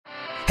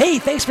Hey,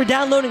 thanks for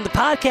downloading the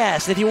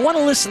podcast. If you want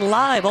to listen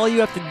live, all you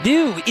have to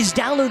do is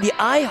download the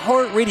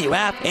iHeartRadio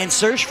app and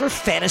search for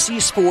Fantasy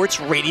Sports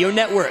Radio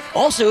Network.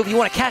 Also, if you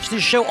want to catch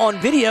this show on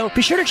video,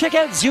 be sure to check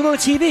out Zumo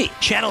TV,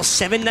 channel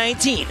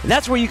 719.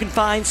 That's where you can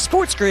find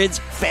Sports Grid's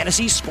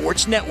Fantasy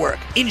Sports Network.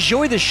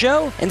 Enjoy the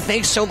show, and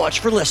thanks so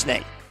much for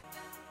listening.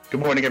 Good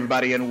morning,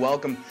 everybody, and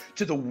welcome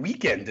to the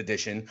weekend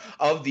edition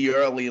of The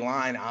Early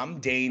Line. I'm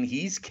Dane,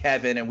 he's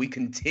Kevin, and we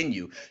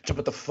continue to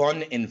put the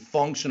fun in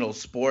functional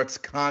sports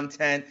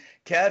content.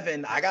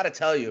 Kevin, I got to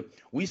tell you,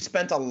 we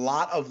spent a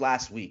lot of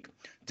last week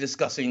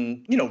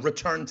discussing,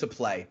 return to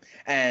play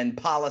and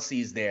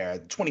policies there,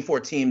 24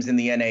 teams in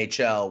the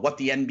NHL, what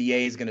the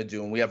NBA is going to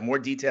do, and we have more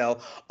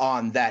detail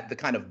on that, the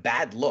kind of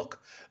bad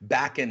look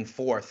back and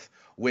forth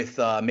with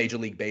Major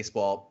League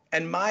Baseball.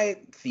 And my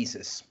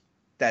thesis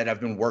that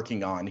I've been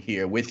working on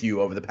here with you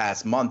over the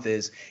past month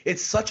is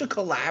it's such a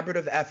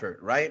collaborative effort,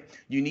 right?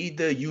 You need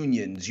the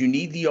unions, you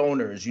need the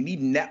owners, you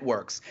need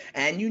networks,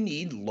 and you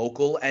need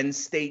local and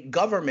state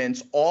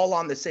governments all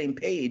on the same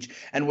page.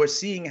 And we're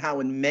seeing how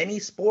in many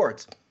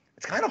sports,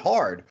 it's kind of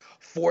hard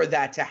for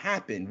that to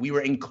happen. We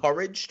were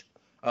encouraged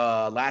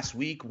last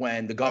week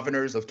when the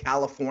governors of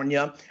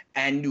California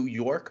and New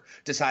York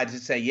decided to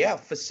say, yeah,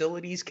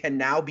 facilities can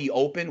now be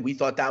open. We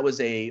thought that was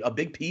a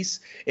big piece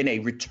in a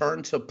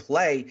return to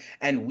play.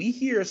 And we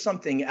hear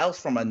something else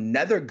from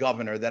another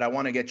governor that I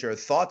want to get your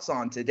thoughts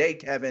on today,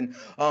 Kevin.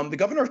 The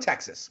governor of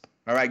Texas,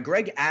 all right,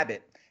 Greg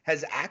Abbott,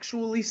 has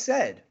actually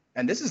said,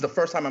 and this is the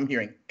first time I'm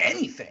hearing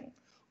anything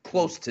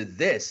close to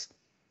this,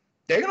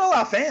 they're going to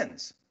allow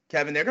fans.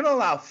 Kevin, they're going to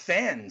allow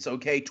fans,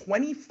 okay,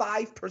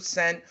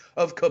 25%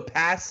 of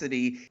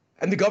capacity.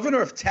 And the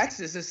governor of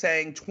Texas is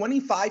saying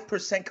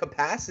 25%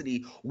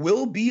 capacity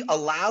will be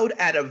allowed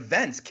at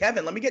events.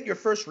 Kevin, let me get your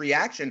first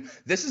reaction.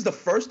 This is the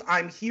first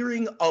I'm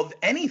hearing of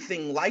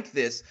anything like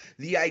this.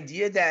 The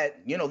idea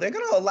that, they're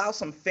going to allow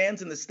some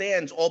fans in the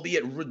stands,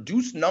 albeit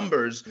reduced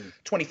numbers,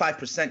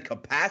 25%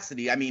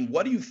 capacity. I mean,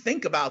 what do you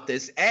think about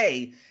this,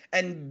 A?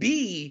 And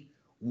B,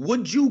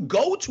 would you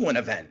go to an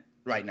event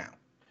right now?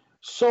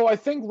 So I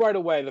think right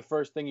away, the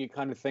first thing you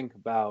kind of think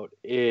about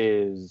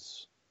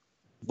is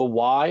the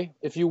why,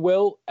 if you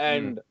will.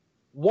 And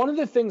one of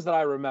the things that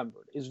I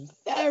remembered is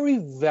very,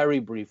 very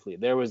briefly,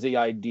 there was the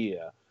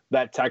idea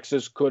that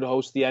Texas could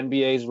host the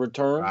NBA's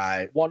return.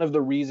 Right. One of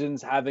the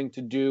reasons having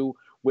to do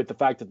with the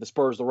fact that the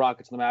Spurs, the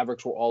Rockets, and the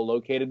Mavericks were all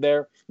located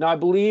there. Now, I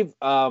believe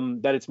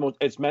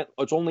that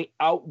it's only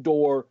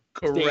outdoor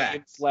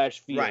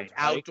stadium/field. Right,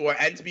 outdoor.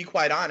 And to be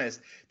quite honest,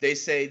 they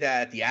say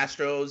that the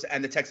Astros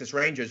and the Texas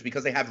Rangers,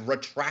 because they have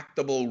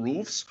retractable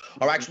roofs,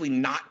 are actually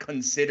not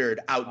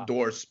considered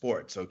outdoor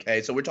sports,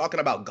 okay? So we're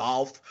talking about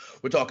golf,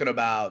 we're talking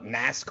about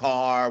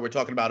NASCAR, we're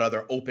talking about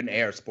other open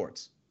air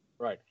sports.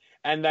 Right.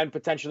 And then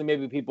potentially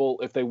maybe people,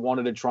 if they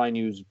wanted to try and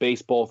use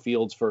baseball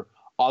fields for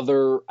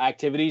other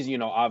activities,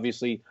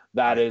 obviously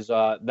that is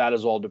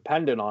all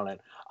dependent on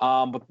it.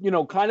 But,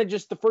 kind of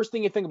just the first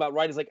thing you think about,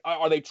 right, is like,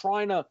 are they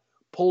trying to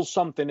pull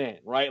something in,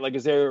 right? Like,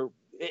 is there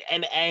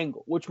an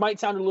angle, which might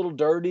sound a little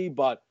dirty,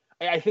 but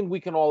I think we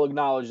can all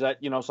acknowledge that,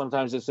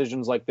 sometimes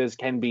decisions like this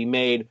can be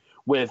made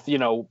with,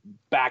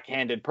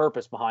 backhanded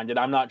purpose behind it.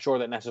 I'm not sure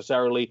that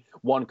necessarily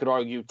one could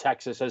argue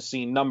Texas has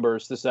seen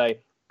numbers to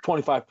say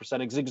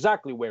 25% is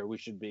exactly where we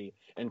should be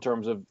in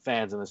terms of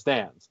fans in the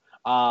stands.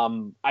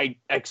 I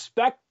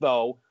expect,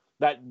 though,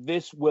 that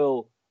this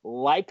will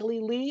likely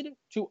lead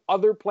to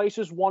other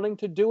places wanting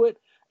to do it.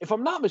 If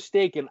I'm not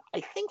mistaken, I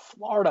think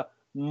Florida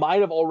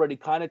might have already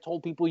kind of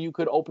told people you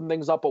could open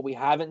things up, but we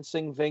haven't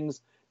seen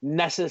things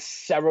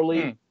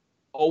necessarily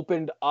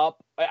opened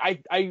up.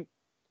 I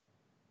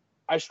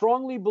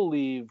strongly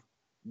believe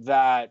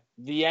that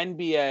the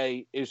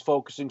NBA is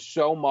focusing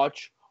so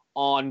much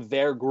on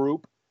their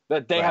group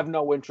that they have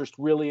no interest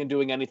really in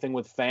doing anything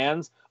with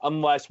fans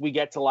unless we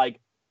get to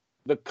like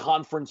the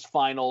conference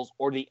finals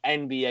or the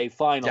NBA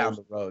finals down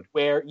the road,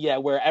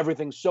 where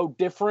everything's so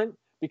different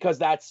because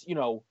that's,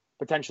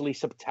 potentially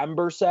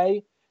September,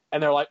 say,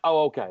 and they're like,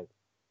 oh, okay.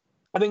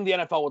 I think the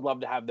NFL would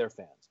love to have their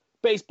fans.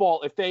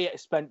 Baseball,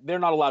 they're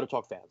not allowed to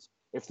talk fans.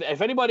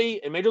 If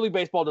anybody in Major League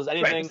Baseball does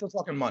anything, right, it's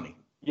talking money.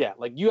 Yeah,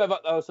 like you have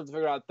other stuff to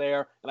figure out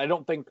there, and I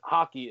don't think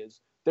hockey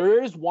is.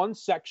 There is one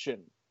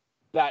section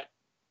that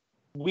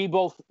we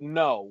both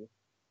know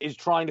is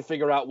trying to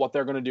figure out what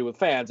they're going to do with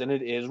fans, and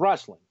it is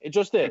wrestling. It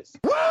just is.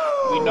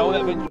 We know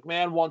that Vince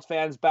McMahon wants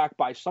fans back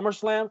by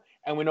SummerSlam,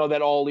 and we know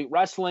that All Elite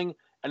Wrestling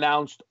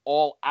announced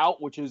All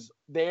Out, which is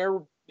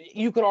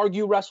you could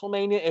argue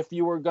WrestleMania if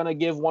you were going to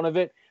give one of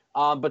it,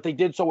 but they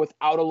did so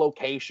without a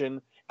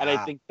location, and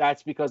I think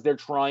that's because they're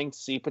trying to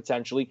see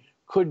potentially,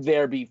 could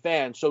there be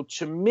fans? So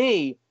to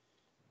me,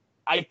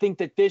 I think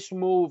that this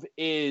move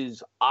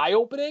is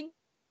eye-opening,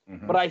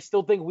 but I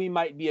still think we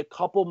might be a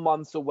couple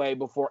months away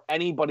before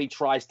anybody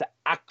tries to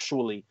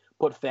actually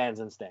put fans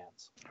in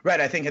stands. Right,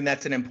 I think, and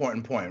that's an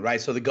important point, right?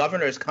 So the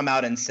governor has come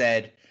out and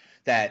said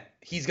that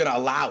he's going to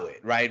allow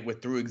it,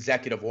 right, through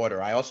executive order.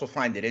 I also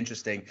find it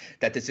interesting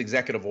that this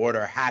executive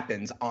order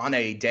happens on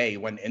a day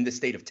when in the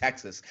state of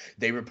Texas,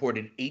 they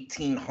reported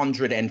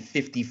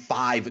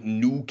 1,855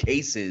 new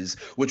cases,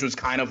 which was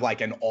kind of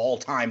like an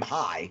all-time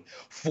high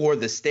for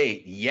the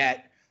state,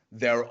 yet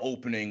they're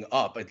opening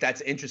up. That's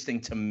interesting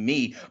to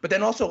me. But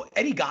then also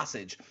Eddie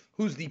Gossage,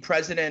 who's the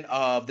president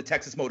of the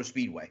Texas Motor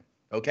Speedway.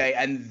 Okay,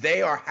 and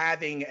they are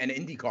having an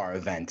IndyCar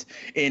event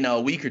in a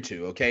week or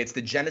two. Okay, it's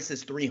the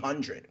Genesis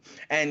 300.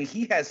 And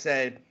he has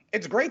said,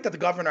 it's great that the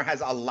governor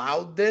has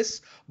allowed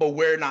this, but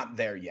we're not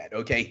there yet.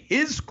 Okay,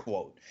 his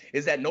quote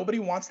is that nobody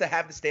wants to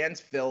have the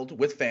stands filled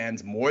with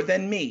fans more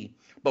than me,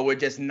 but we're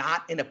just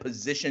not in a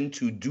position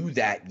to do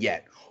that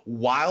yet.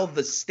 While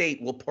the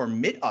state will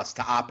permit us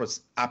to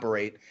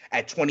operate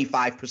at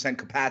 25%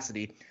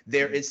 capacity,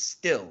 there is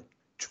still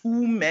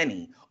too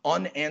many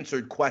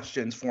unanswered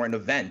questions for an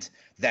event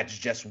that's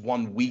just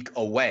 1 week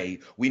away.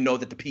 We know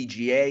that the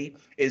PGA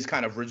is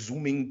kind of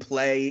resuming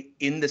play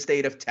in the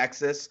state of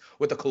Texas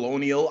with the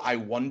Colonial. I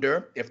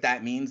wonder if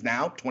that means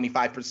now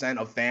 25%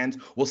 of fans.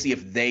 We'll see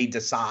if they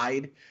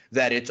decide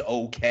that it's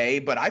okay.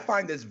 But I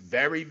find this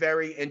very,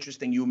 very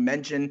interesting. You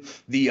mentioned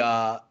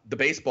the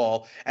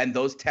baseball, and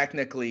those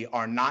technically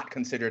are not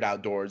considered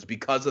outdoors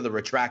because of the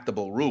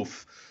retractable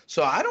roof.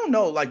 So I don't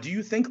know. Like, do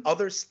you think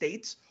other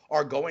states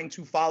are going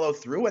to follow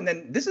through? And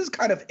then this is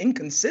kind of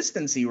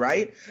inconsistency,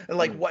 right?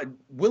 Like, what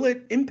will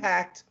it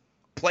impact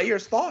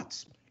players'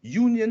 thoughts,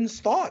 unions'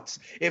 thoughts?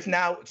 If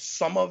now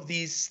some of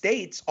these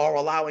states are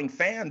allowing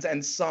fans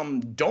and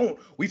some don't.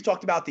 We've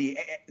talked about the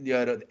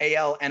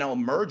AL-NL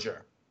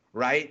merger,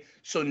 right?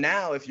 So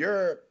now if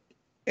you're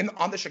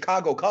on the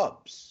Chicago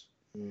Cubs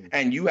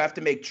and you have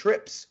to make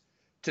trips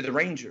to the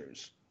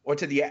Rangers or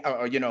to the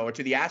or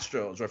to the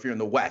Astros, or if you're in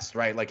the West,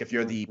 right? Like if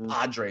you're the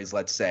Padres,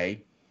 let's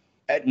say,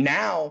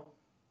 now,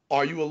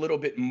 are you a little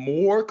bit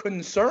more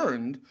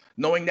concerned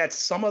knowing that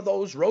some of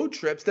those road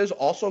trips, there's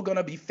also going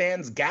to be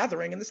fans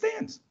gathering in the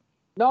stands?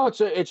 No,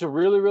 it's a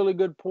really, really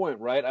good point,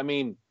 right? I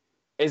mean,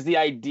 is the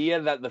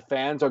idea that the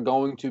fans are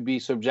going to be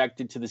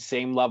subjected to the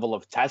same level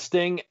of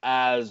testing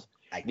as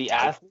the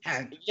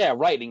athletes? Yeah,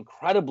 right.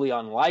 Incredibly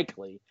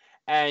unlikely.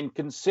 And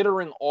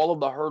considering all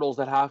of the hurdles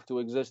that have to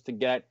exist to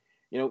get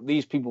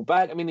these people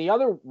back. I mean, the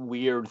other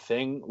weird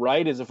thing,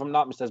 right, is if I'm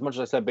not mistaken, as much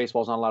as I said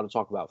baseball's not allowed to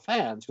talk about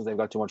fans because they've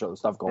got too much other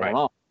stuff going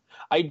on,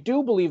 I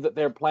do believe that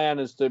their plan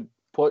is to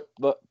put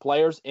the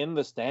players in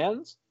the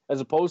stands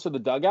as opposed to the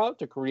dugout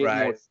to create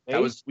more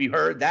space. We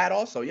heard that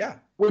also, yeah.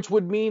 Which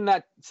would mean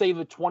that, say,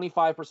 the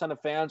 25%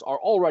 of fans are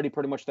already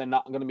pretty much then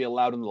not going to be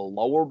allowed in the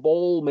lower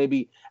bowl,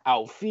 maybe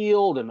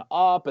outfield and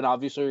up, and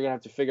obviously you're going to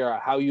have to figure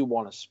out how you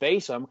want to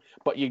space them,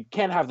 but you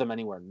can't have them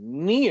anywhere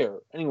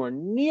near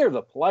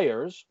the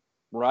players.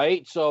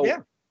 Right. So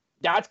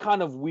that's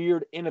kind of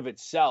weird in of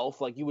itself.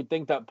 Like you would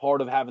think that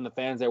part of having the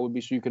fans there would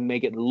be so you can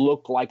make it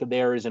look like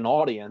there is an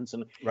audience,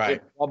 and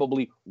it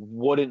probably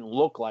wouldn't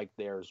look like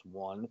there's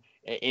one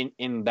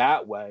in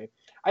that way.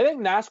 I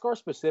think NASCAR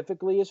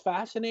specifically is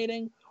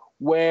fascinating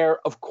where,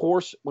 of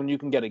course, when you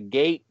can get a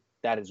gate,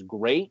 that is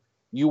great.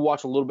 You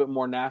watch a little bit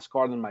more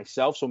NASCAR than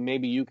myself, so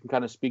maybe you can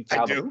kind of speak to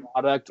how the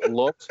product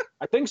looks.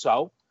 I think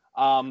so.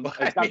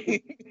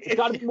 It's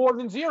got to be more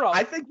than zero.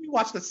 I think we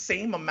watched the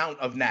same amount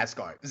of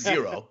NASCAR,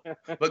 0.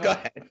 But go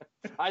ahead.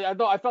 I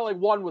felt like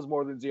 1 was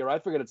more than 0. I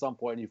figured at some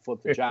point you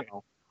flipped the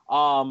channel.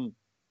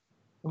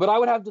 But I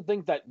would have to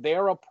think that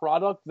they're a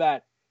product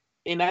that,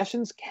 in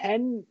essence,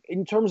 can,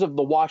 in terms of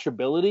the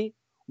watchability,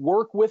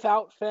 work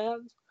without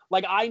fans.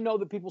 Like, I know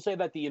that people say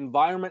that the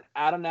environment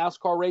at a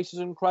NASCAR race is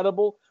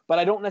incredible, but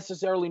I don't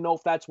necessarily know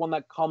if that's one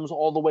that comes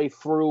all the way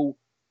through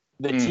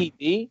the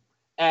TV.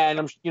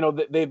 And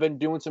they've been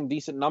doing some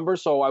decent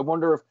numbers, so I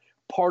wonder if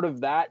part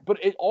of that. But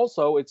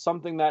it's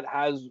something that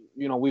has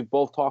we've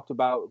both talked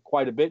about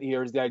quite a bit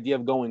here, is the idea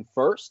of going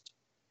first,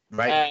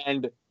 right?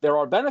 And there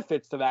are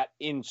benefits to that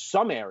in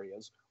some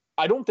areas.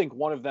 I don't think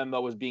one of them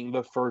though is being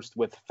the first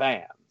with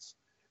fans.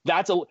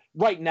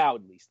 Right now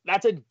at least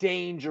that's a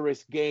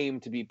dangerous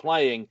game to be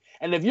playing.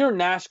 And if you're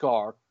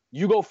NASCAR,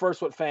 you go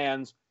first with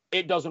fans,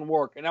 it doesn't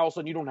work, and all of a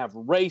sudden you don't have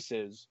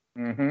races.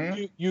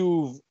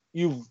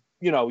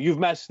 You've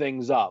messed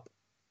things up.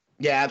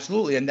 Yeah,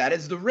 absolutely. And that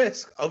is the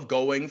risk of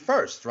going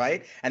first,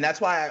 right? And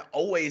that's why I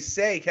always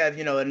say, Kev,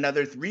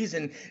 another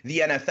reason the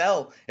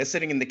NFL is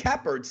sitting in the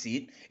catbird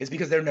seat is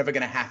because they're never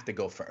going to have to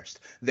go first.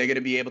 They're going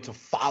to be able to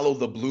follow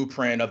the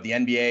blueprint of the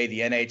NBA,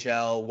 the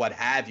NHL, what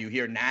have you.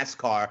 Here,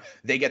 NASCAR,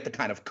 they get the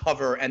kind of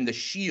cover and the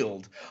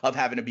shield of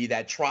having to be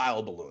that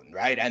trial balloon,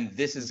 right? And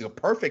this is a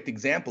perfect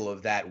example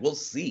of that. We'll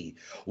see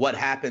what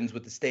happens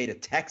with the state of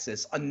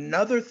Texas.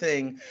 Another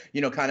thing,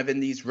 kind of in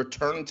these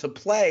return to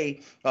play,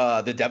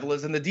 the devil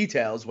is in the details.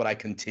 What I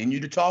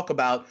continue to talk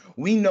about,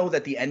 we know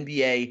that the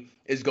NBA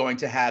is going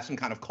to have some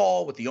kind of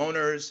call with the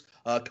owners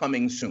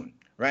coming soon,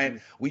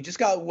 right? We just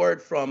got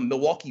word from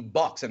Milwaukee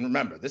Bucks, and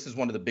remember, this is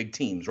one of the big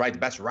teams, right? The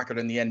best record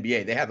in the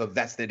NBA. They have a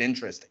vested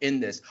interest in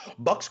this.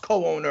 Bucks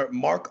co-owner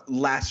Mark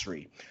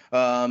Lasry,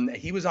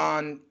 he was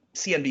on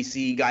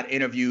CNBC got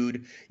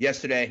interviewed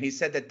yesterday, and he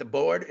said that the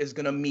board is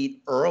going to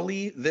meet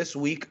early this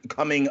week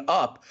coming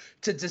up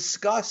to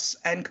discuss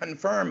and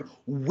confirm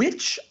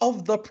which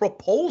of the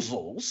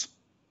proposals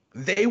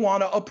they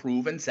want to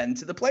approve and send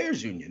to the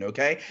players union,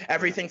 okay?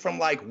 Everything from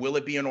like, will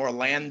it be in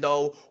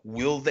Orlando?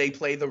 Will they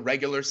play the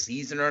regular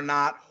season or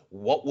not?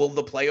 What will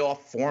the playoff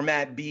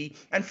format be?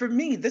 And for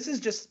me, this is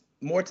just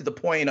more to the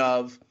point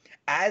of,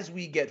 as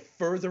we get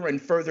further and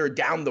further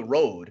down the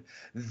road,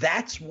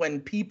 that's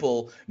when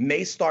people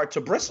may start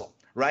to bristle,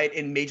 right?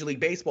 In Major League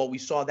Baseball, we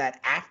saw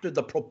that after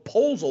the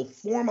proposal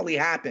formally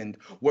happened,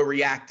 we're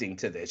reacting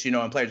to this,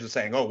 and players are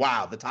saying, oh,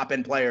 wow, the top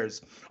end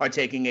players are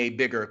taking a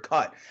bigger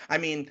cut. I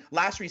mean,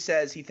 Lasry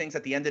says he thinks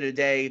at the end of the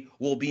day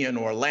we'll be in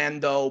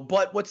Orlando.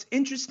 But what's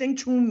interesting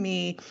to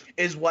me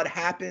is what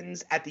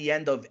happens at the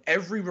end of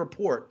every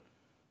report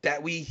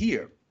that we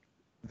hear.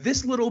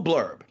 This little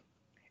blurb: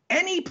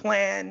 any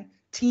plan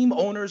team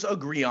owners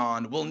agree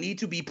on will need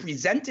to be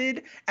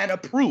presented and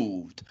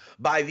approved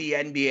by the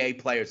NBA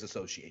Players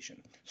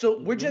Association. So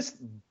we're just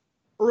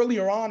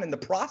earlier on in the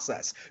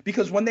process,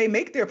 because when they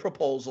make their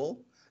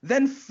proposal,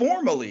 then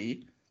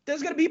formally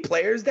there's going to be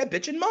players that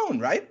bitch and moan,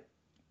 right?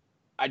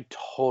 I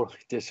totally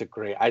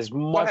disagree. As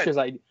much as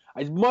I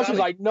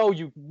know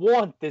you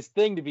want this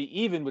thing to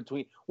be even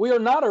between, we are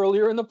not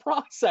earlier in the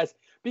process,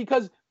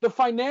 because the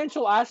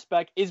financial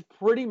aspect is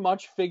pretty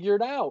much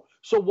figured out.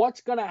 So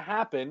what's going to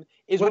happen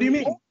is... What do you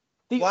mean?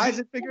 Why is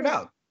it figured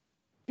out?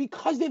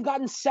 Because they've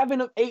gotten 7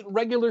 of 8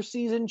 regular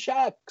season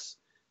checks.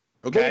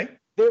 Okay.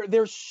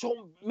 They're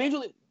so major.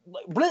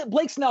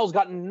 Blake Snell's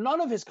gotten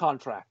none of his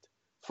contract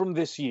from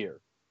this year,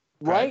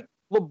 right?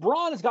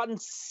 LeBron has gotten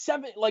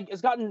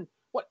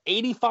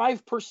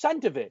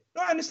 85% of it.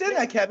 No, I understand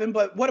that, Kevin,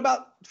 but what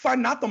about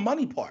not the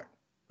money part,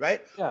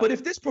 right? Yeah. But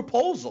if this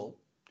proposal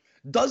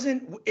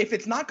if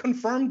it's not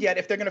confirmed yet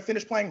if they're going to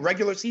finish playing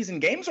regular season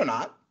games or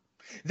not,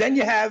 then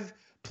you have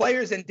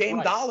players and Dame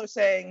Dollar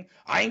saying,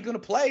 I ain't going to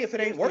play if it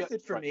ain't worth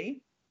it for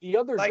me. The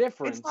other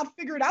difference, it's not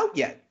figured out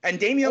yet. And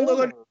Damian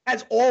Lillard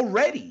has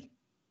already,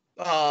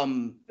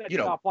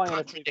 not playing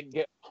if he can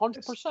get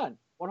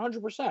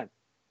 100%.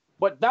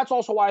 But that's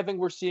also why I think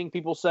we're seeing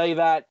people say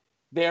that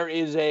there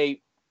is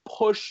a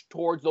push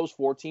towards those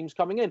 4 teams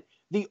coming in.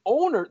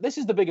 This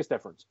is the biggest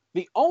difference.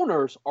 The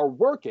owners are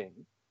working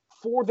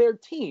for their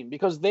team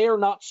because they are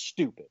not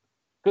stupid,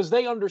 because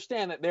they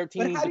understand that their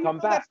team needs to come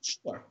back.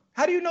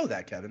 How do you know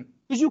that, Kevin?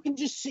 Because you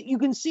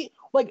can see,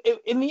 like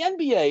in the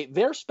NBA,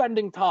 they're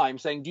spending time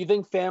saying, do you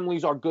think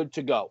families are good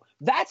to go?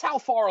 That's how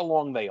far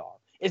along they are.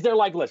 Is they're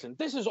like, listen,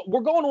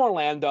 we're going to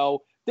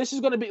Orlando. This is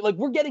going to be like,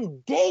 we're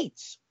getting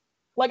dates.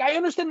 Like, I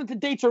understand that the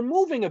dates are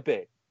moving a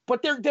bit,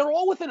 but they're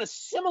all within a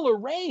similar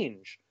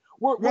range.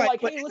 We're like,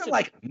 but hey, listen.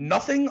 Like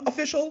nothing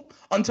official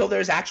until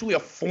there's actually a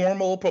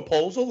formal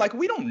proposal. Like,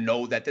 we don't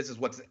know that this is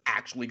what's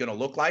actually going to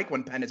look like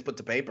when pen is put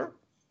to paper.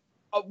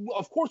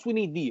 Of course, we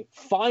need the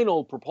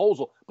final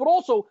proposal, but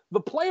also the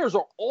players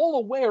are all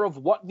aware of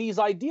what these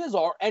ideas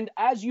are, and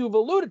as you've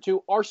alluded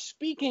to, are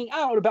speaking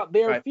out about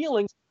their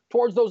feelings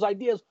towards those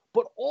ideas.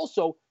 But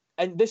also,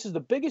 and this is the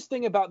biggest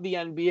thing about the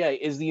NBA,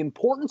 is the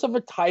importance of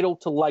a title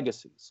to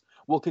legacies.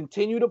 Will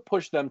continue to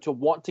push them to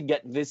want to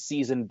get this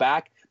season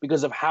back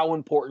because of how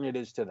important it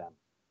is to them.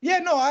 Yeah,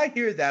 no, I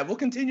hear that. We'll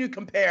continue to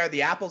compare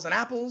the apples and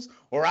apples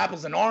or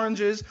apples and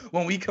oranges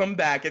when we come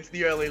back. It's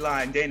the early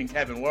line. Dane and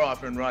Kevin, we're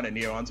off and running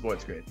here on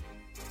Sports Grid.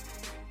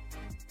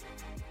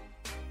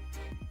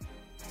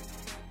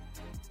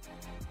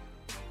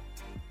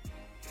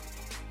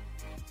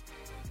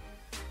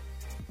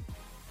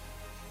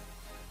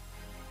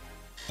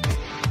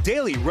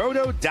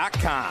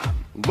 DailyRoto.com.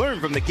 Learn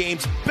from the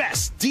game's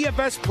best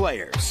DFS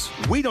players.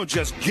 We don't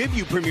just give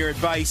you premier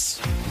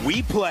advice,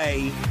 we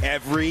play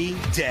every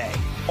day.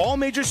 All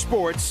major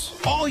sports,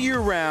 all year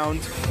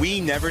round,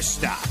 we never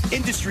stop.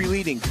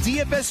 Industry-leading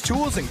DFS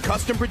tools and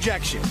custom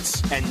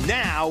projections. And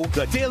now,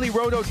 the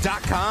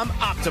DailyRoto.com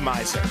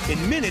Optimizer.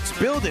 In minutes,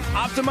 build and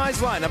optimize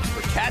lineups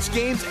for cash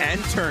games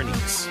and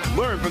tourneys.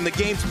 Learn from the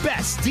game's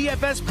best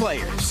DFS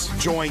players.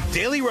 Join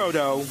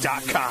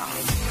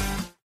DailyRoto.com.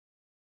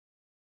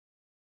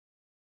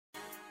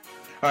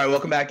 All right,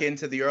 welcome back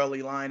into the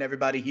early line,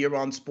 everybody, here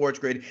on Sports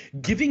Grid,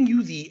 giving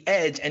you the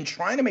edge and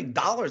trying to make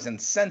dollars and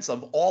cents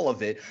of all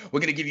of it. We're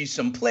going to give you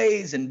some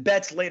plays and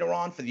bets later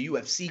on for the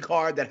UFC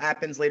card that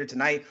happens later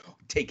tonight,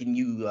 taking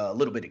you a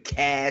little bit of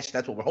cash.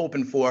 That's what we're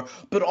hoping for,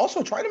 but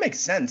also trying to make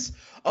sense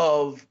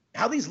of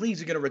how these leagues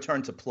are going to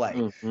return to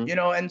play,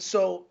 and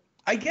so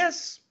I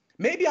guess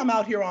maybe I'm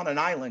out here on an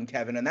island,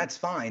 Kevin, and that's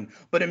fine.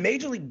 But in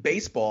Major League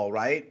Baseball,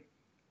 right?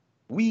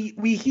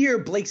 We hear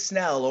Blake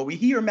Snell or we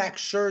hear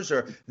Max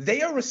Scherzer.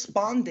 They are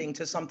responding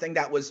to something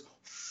that was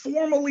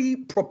formally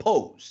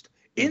proposed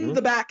in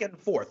the back and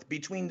forth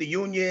between the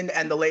union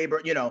and the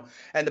labor,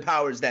 and the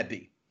powers that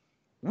be.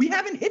 We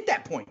haven't hit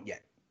that point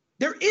yet.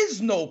 There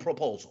is no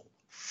proposal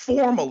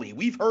formally.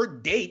 We've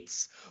heard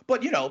dates,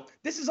 but,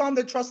 this is on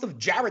the trust of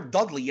Jared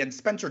Dudley and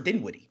Spencer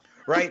Dinwiddie,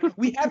 right?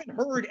 We haven't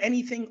heard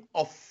anything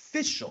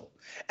official,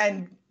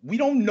 and we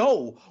don't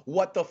know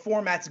what the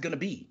format's going to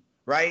be.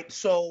 right?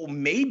 So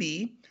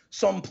maybe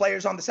some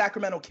players on the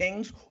Sacramento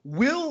Kings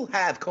will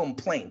have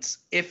complaints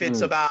if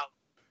it's about,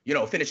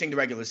 finishing the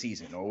regular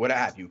season or what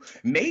have you.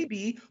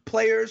 Maybe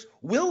players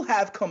will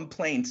have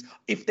complaints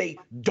if they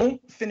don't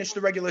finish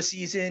the regular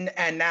season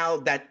and now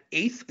that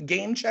 8th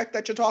game check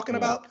that you're talking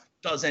about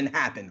doesn't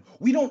happen.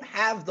 We don't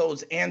have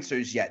those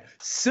answers yet.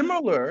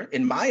 Similar,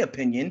 in my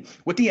opinion,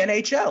 with the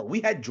NHL.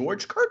 We had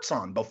George Kurtz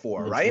on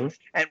before, right?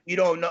 And we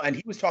don't know. And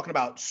he was talking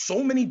about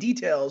so many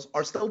details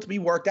are still to be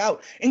worked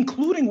out,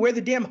 including where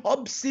the damn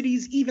hub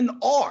cities even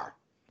are.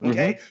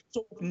 Okay.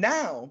 So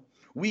now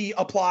we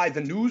apply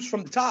the news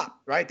from the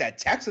top, right? That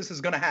Texas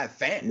is going to have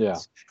fans. Yeah.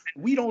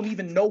 And we don't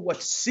even know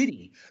what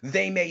city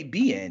they may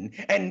be in.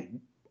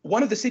 And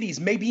one of the cities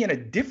may be in a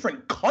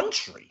different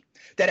country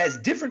that has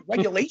different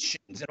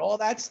regulations and all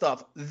that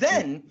stuff.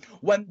 Then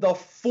when the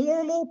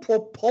formal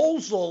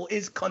proposal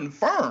is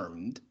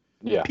confirmed,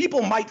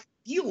 people might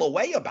feel a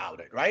way about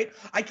it, right?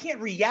 I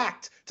can't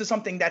react to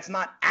something that's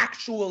not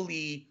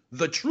actually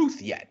the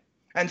truth yet.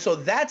 And so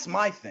that's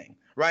my thing,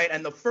 right?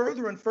 And the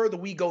further and further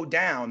we go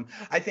down,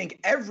 I think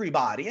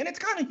everybody, and it's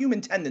kind of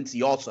human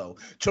tendency also,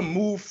 to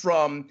move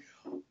from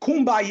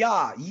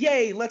kumbaya,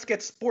 yay, let's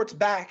get sports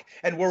back,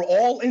 and we're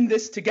all in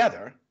this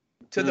together,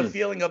 to the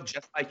feeling of,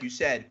 just like you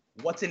said,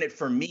 what's in it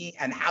for me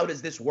and how does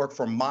this work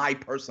for my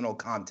personal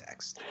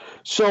context?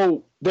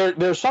 So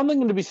there's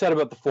something to be said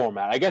about the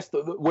format. I guess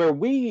where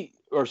we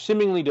are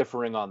seemingly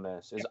differing on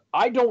this is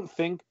I don't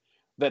think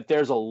that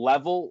there's a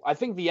level. I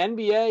think the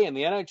NBA and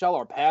the NHL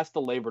are past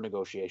the labor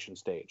negotiation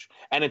stage,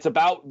 and it's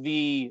about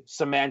the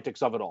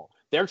semantics of it all.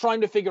 They're trying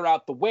to figure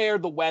out the where,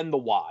 the when, the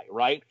why,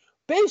 right?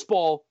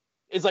 Baseball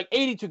is like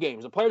 82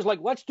 games. The players are like,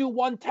 let's do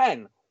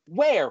 110.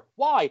 Where?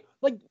 Why?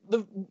 Like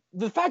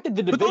the fact that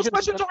the division. But those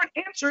questions aren't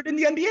answered in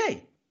the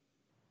NBA.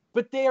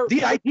 But they're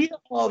the idea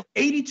of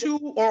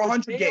 82 or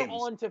 100 games. They're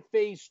on to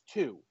phase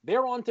 2.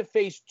 They're on to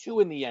phase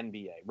 2 in the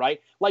NBA, right?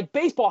 Like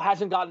baseball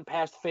hasn't gotten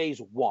past phase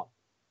 1.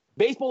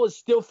 Baseball is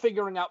still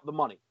figuring out the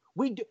money.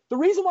 The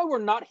reason why we're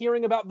not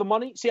hearing about the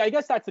money. See, I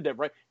guess that's the difference,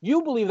 right?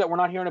 You believe that we're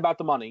not hearing about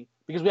the money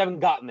because we haven't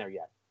gotten there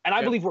yet, and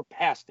I believe we're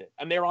past it,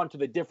 and they're on to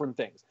the different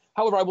things.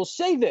 However, I will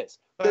say this: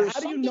 how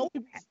do you know?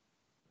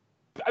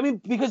 I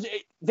mean, because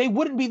they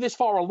wouldn't be this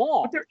far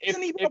along. But there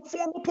isn't even a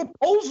formal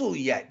proposal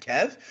yet,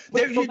 Kev.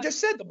 You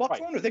just said the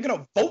Bucs owners, they're going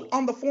to vote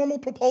on the formal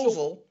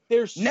proposal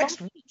there's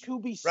next week, to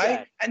be said,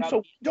 right? And so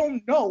we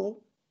don't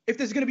know if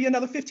there's going to be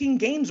another 15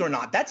 games or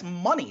not. That's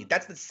money.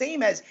 That's the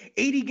same as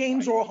 80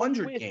 games or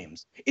 100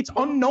 games. It's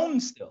unknown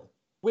still.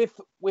 With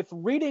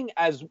reading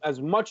as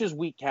much as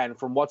we can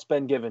from what's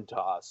been given to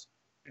us,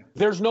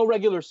 there's no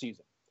regular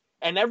season.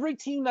 And every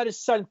team that is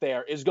sent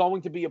there is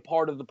going to be a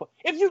part of the.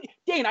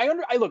 Dane,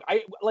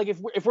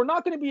 if we're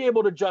not going to be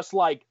able to just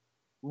like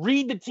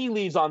read the tea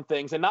leaves on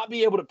things and not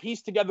be able to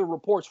piece together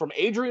reports from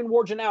Adrian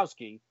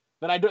Wojnarowski,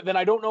 then I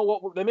don't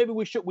know then maybe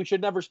we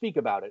should never speak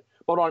about it.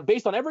 But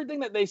based on everything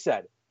that they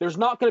said, there's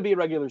not going to be a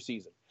regular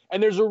season,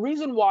 and there's a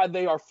reason why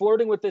they are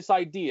flirting with this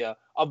idea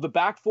of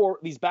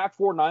these back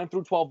four 9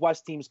 through 12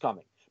 West teams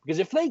coming. Because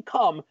if they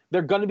come,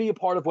 they're going to be a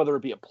part of whether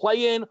it be a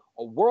play-in,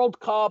 a World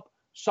Cup,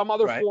 some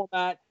other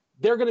format.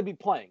 They're going to be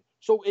playing.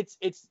 So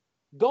it's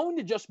going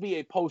to just be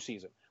a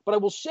postseason. But I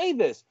will say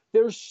this.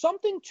 There's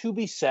something to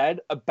be said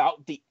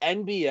about the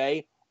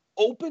NBA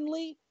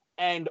openly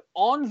and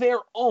on their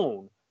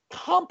own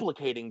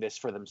complicating this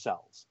for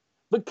themselves.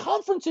 The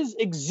conferences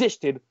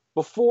existed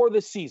before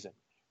the season.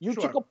 You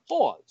took a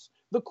pause.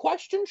 The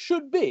question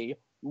should be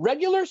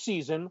regular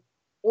season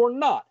or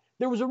not.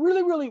 There was a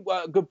really, really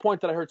good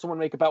point that I heard someone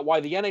make about why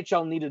the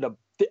NHL needed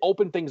to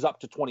open things up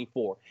to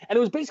 24. And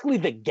it was basically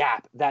the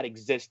gap that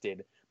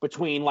existed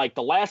between like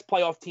the last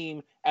playoff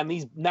team and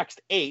these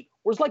next 8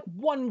 was like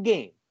one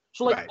game.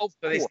 So like, so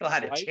they still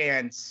had a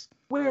chance.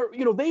 Where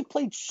they've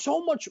played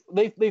so much.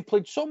 They've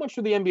played so much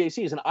through the NBA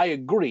season. I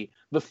agree.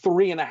 The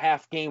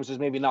 3.5 games is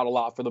maybe not a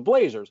lot for the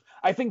Blazers.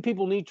 I think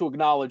people need to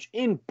acknowledge,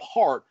 in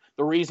part,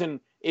 the reason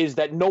is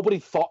that nobody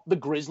thought the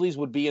Grizzlies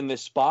would be in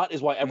this spot.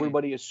 Is why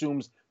everybody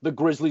assumes the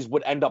Grizzlies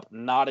would end up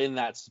not in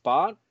that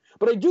spot.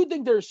 But I do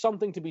think there's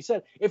something to be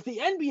said. If the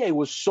NBA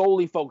was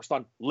solely focused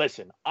on,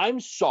 listen, I'm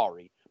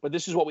sorry, but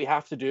this is what we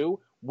have to do.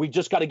 We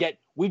just got to get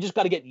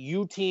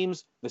you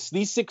teams,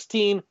 these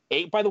 16,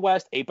 8 by the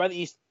West, 8 by the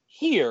East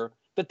here,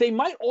 that they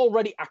might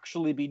already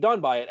actually be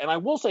done by it. And I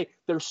will say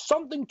there's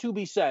something to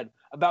be said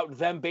about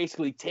them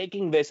basically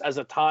taking this as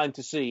a time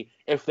to see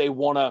if they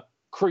want to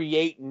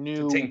create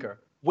new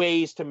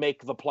ways to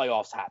make the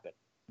playoffs happen.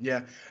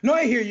 Yeah. No,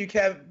 I hear you,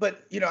 Kev.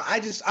 But,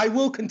 I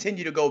will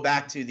continue to go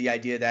back to the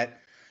idea that,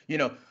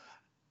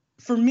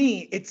 for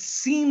me, it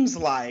seems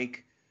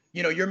like,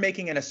 you're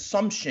making an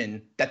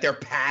assumption that they're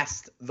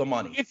past the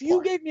money. If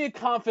you gave me a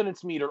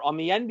confidence meter on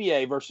the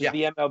NBA versus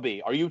the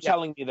MLB, are you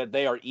telling me that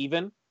they are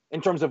even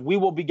in terms of we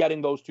will be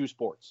getting those two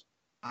sports?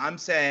 I'm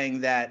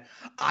saying that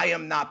I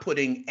am not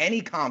putting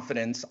any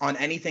confidence on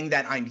anything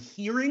that I'm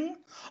hearing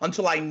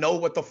until I know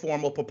what the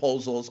formal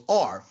proposals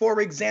are.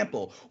 For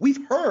example,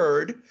 we've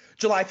heard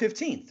July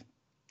 15th.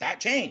 That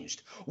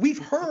changed. We've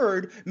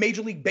heard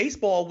Major League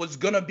Baseball was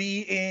going to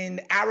be in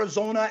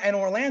Arizona and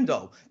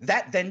Orlando.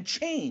 That then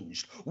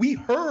changed. We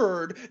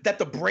heard that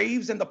the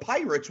Braves and the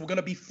Pirates were going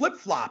to be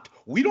flip-flopped.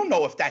 We don't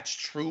know if that's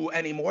true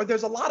anymore.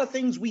 There's a lot of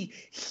things we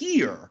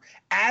hear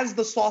as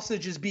the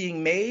sausage is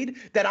being made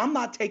that I'm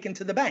not taking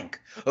to the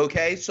bank.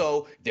 Okay,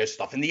 so there's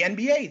stuff in the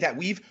NBA that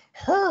we've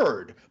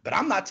heard, but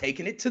I'm not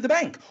taking it to the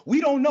bank. We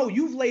don't know.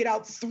 You've laid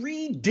out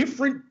 3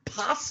 different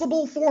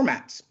possible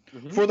formats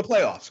for the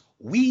playoffs.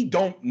 We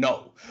don't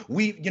know.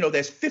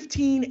 There's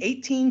 15,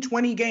 18,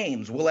 20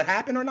 games. Will it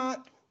happen or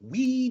not?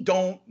 We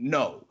don't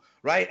know,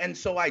 right? And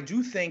so I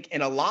do think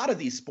in a lot of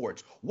these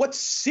sports, what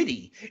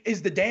city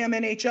is the damn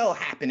NHL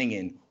happening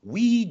in?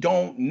 We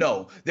don't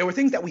know. There were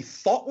things that we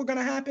thought were going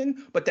to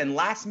happen, but then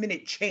last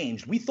minute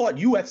changed. We thought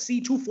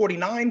UFC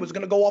 249 was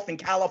going to go off in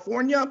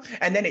California,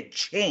 and then it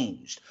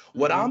changed.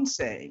 What I'm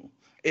saying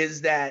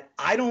is that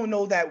I don't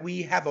know that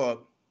we have a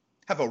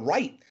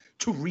right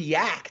to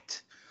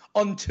react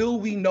until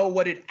we know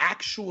what it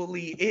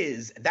actually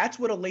is. That's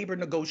what a labor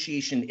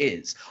negotiation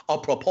is. A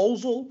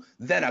proposal,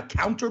 then a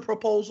counter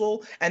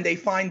proposal, and they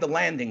find the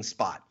landing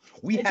spot.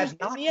 We have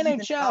not even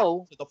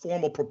gotten to the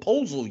formal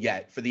proposal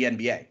yet for the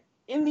NBA.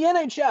 In the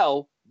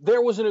NHL,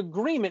 there was an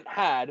agreement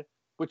had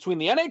between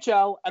the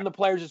NHL and the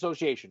Players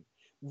Association.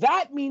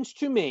 That means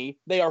to me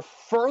they are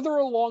further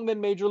along than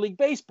Major League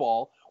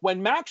Baseball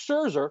when Max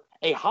Scherzer,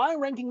 a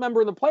high-ranking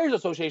member of the Players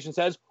Association,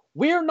 says,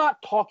 we're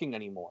not talking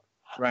anymore.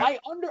 Right.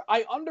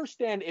 I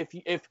understand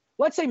if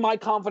let's say my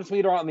confidence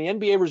meter on the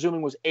NBA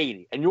resuming was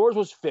 80 and yours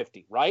was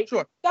 50, right?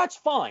 Sure. That's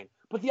fine.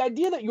 But the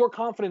idea that your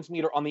confidence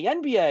meter on the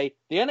NBA,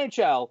 the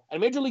NHL, and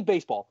Major League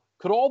Baseball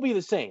could all be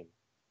the same,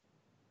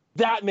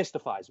 that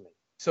mystifies me.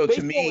 So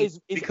baseball to me,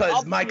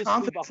 because my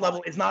confidence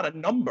level is not a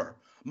number.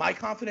 My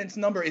confidence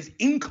number is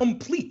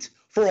incomplete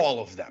for all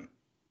of them.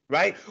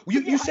 Right?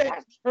 You said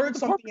you heard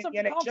something in the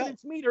NHL. The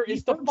confidence meter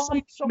is to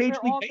find somewhere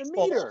on the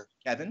meter.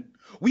 Kevin,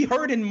 we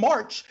heard in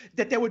March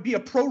that there would be a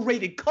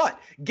prorated cut.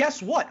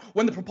 Guess what?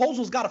 When the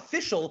proposals got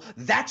official,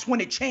 that's when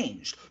it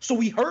changed. So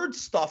we heard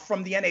stuff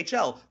from the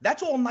NHL.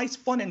 That's all nice,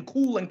 fun, and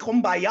cool and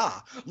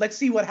kumbaya. Let's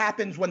see what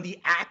happens when the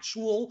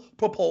actual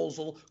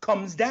proposal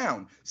comes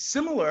down.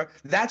 Similar,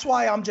 that's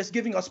why I'm just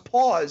giving us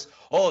pause.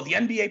 Oh, the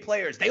NBA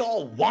players, they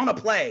all want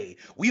to play.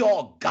 We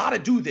all got to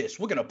do this.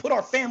 We're going to put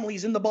our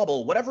families in the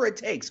bubble, whatever it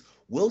takes.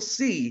 We'll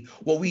see.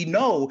 What we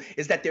know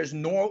is that there's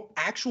no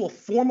actual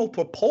formal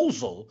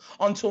proposal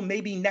until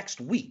maybe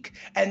next week.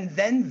 And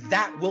then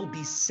that will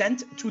be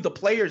sent to the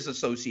Players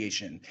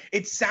Association.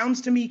 It sounds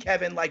to me,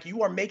 Kevin, like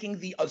you are making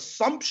the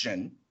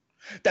assumption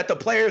that the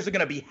players are going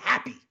to be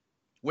happy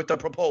with the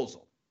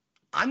proposal.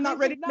 I'm not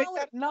ready to make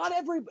that.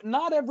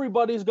 Not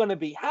everybody's going to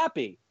be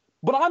happy.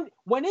 But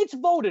when it's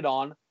voted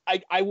on,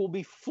 I will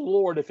be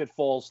floored if it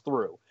falls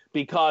through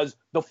because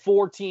the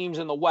 4 teams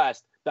in the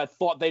West that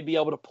thought they'd be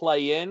able to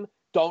play in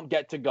don't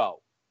get to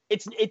go.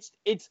 This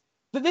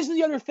is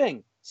the other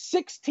thing.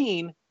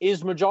 16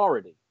 is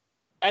majority.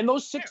 And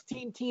those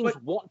 16 teams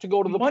want to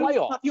go to the playoffs. Money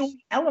is not the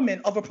only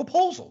element of a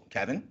proposal,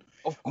 Kevin.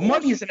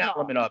 Money is an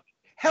element of it.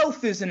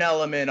 Health is an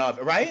element of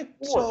it, right?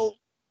 So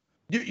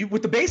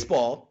with the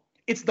baseball,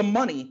 it's the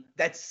money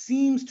that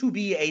seems to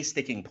be a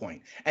sticking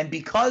point. And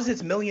because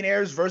it's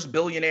millionaires versus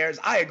billionaires,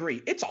 I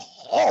agree. It's a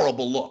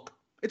horrible look.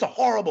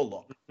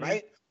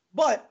 Right?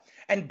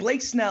 And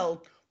Blake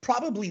Snell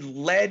probably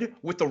led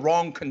with the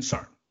wrong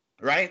concern,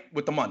 right?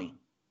 With the money,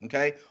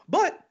 okay?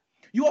 But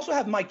you also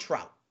have Mike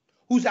Trout,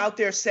 who's out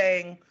there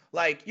saying,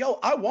 like, yo,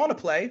 I want to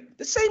play.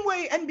 The same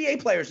way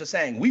NBA players are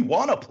saying, we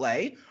want to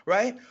play,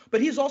 right?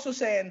 But he's also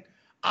saying,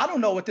 I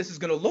don't know what this is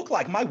going to look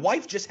like. My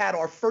wife just had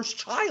our first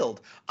child.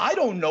 I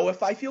don't know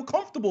if I feel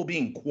comfortable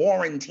being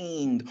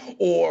quarantined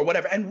or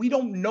whatever. And we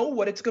don't know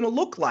what it's going to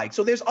look like.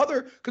 So there's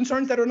other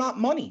concerns that are not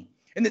money.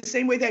 In the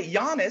same way that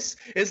Giannis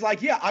is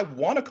like, yeah, I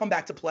want to come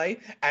back to play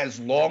as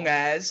long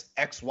as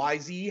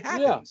XYZ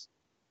happens.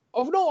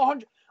 Yeah. Oh, no,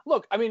 100.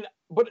 Look, I mean,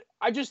 but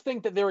I just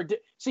think that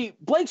see,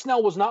 Blake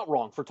Snell was not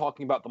wrong for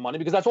talking about the money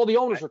because that's all the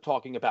owners are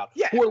talking about.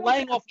 Yeah, who are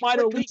laying off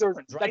minor leaguers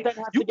right? That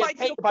then have to get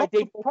paid by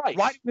David Price.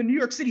 Riding the New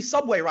York City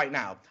subway right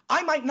now.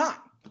 I might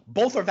not.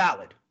 Both are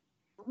valid.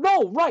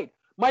 No, right.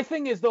 My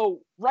thing is,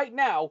 though, right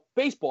now,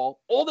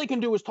 baseball, all they can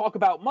do is talk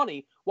about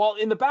money, while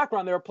in the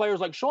background there are players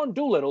like Sean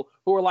Doolittle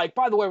who are like,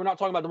 by the way, we're not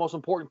talking about the most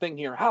important thing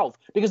here, health,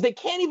 because they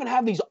can't even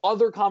have these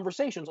other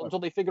conversations until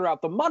they figure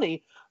out the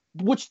money,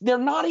 which they're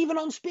not even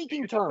on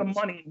speaking terms. The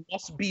money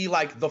must be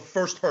like the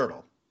first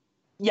hurdle.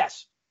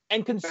 Yes.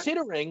 And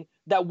considering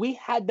that we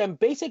had them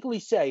basically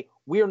say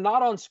we are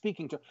not on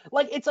speaking terms,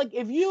 like it's like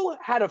if you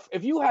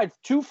had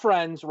 2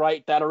 friends,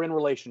 right, that are in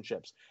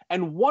relationships,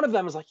 and one of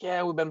them is like,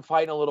 yeah, we've been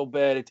fighting a little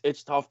bit,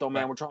 it's tough though,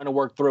 man, we're trying to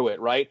work through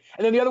it, right?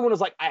 And then the other one is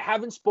like, I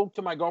haven't spoke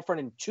to my girlfriend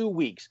in 2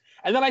 weeks,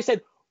 and then I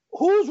said,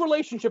 whose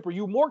relationship are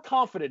you more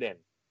confident in?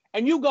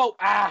 And you go,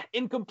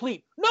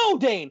 incomplete. No,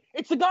 Dane,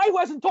 it's the guy who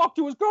hasn't talked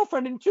to his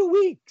girlfriend in 2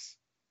 weeks.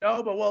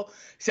 No, but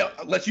so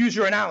let's use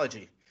your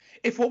analogy.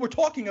 If what we're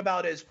talking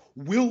about is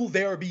will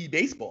there be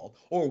baseball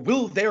or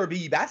will there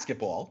be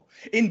basketball,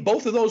 in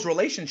both of those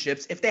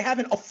relationships, if they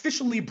haven't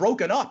officially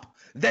broken up,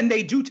 then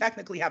they do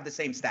technically have the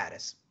same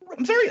status.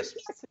 I'm serious.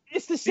 Yes,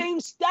 it's the same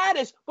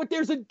status, but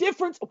there's a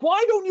difference.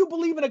 Why don't you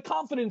believe in a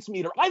confidence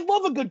meter? I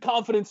love a good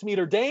confidence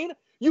meter, Dane.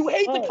 You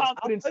hate the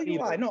confidence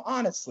meter. I know,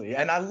 honestly,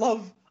 and I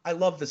love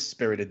the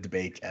spirited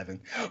debate, Kevin.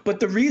 But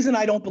the reason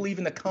I don't believe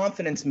in the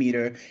confidence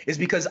meter is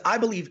because I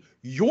believe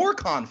your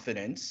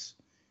confidence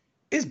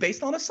is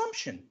based on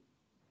assumption.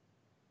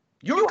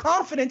 Your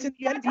confidence in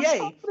the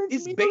NBA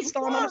is based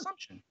on an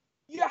assumption.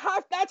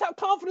 That's how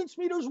confidence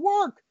meters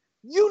work.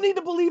 You need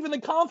to believe in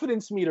the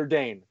confidence meter,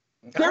 Dane.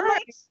 They're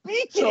not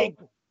speaking.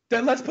 So,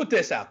 then let's put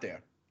this out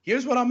there.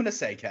 Here's what I'm going to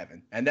say,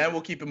 Kevin, and then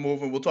we'll keep it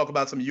moving. We'll talk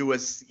about some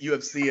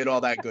UFC and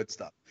all that good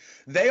stuff.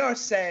 They are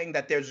saying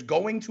that there's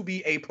going to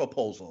be a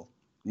proposal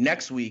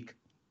next week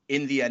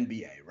in the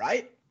NBA,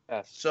 right?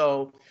 Yes.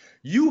 So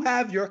you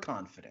have your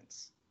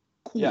confidence.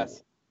 Cool.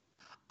 Yes.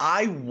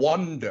 I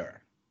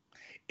wonder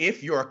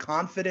if your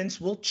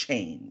confidence will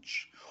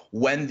change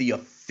when the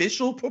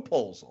official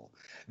proposal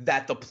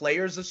that the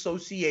Players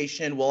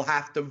Association will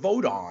have to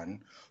vote on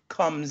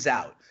comes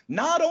out.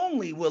 Not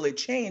only will it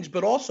change,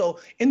 but also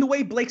in the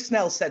way Blake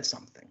Snell said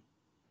something,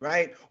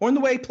 right? Or in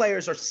the way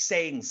players are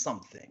saying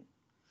something.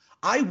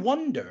 I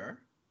wonder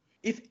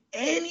if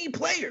any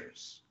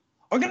players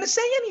are going to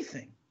say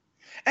anything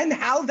and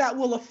how that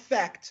will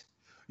affect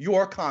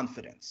your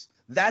confidence.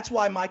 That's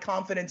why my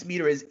confidence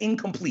meter is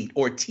incomplete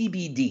or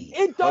TBD.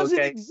 It doesn't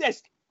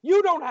exist.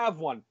 You don't have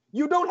one.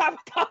 You don't have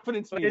a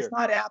confidence meter. But it's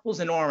not apples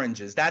and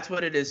oranges. That's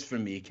what it is for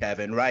me,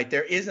 Kevin, right?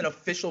 There is an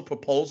official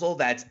proposal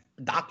that's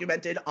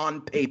documented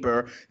on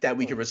paper that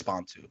we can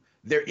respond to.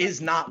 There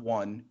is not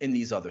one in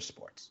these other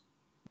sports.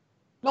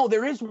 No,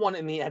 there is one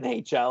in the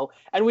NHL,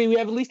 and we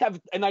at least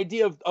have an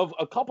idea of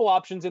a couple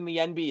options in the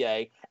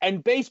NBA.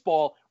 And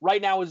baseball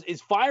right now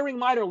is firing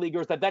minor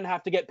leaguers that then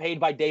have to get paid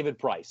by David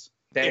Price.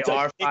 They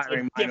are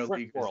firing minor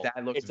leaguers.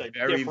 That looks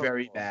very,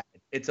 very bad.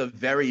 It's a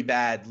very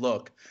bad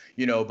look,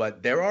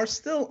 but there are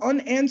still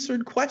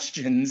unanswered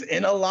questions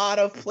in a lot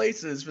of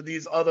places for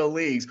these other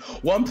leagues.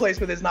 One place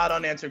where there's not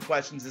unanswered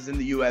questions is in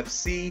the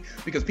UFC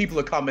because people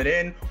are coming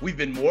in. We've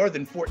been more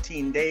than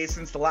 14 days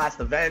since the last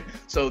event,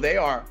 so they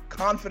are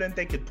confident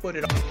they could put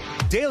it on.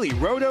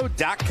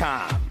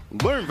 DailyRoto.com.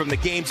 Learn from the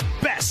game's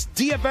best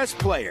DFS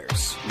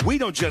players. We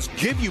don't just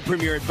give you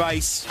premier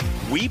advice,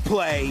 we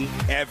play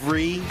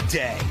every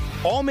day.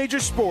 All major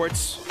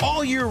sports,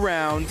 all year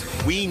round,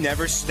 we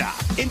never stop.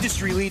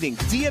 Industry-leading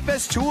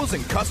DFS tools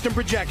and custom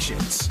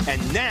projections.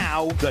 And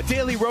now, the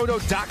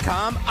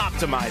DailyRoto.com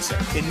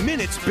Optimizer. In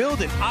minutes,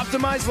 build and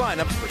optimize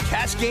lineups for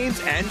cash games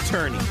and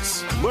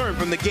tourneys. Learn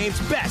from the game's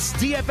best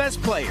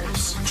DFS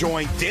players.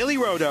 Join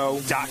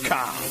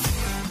DailyRoto.com.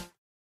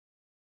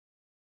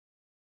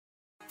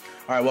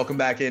 All right, welcome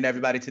back in,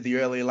 everybody, to the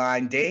early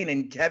line. Dane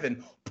and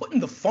Kevin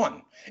putting the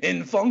fun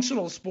in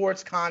functional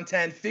sports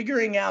content,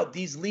 figuring out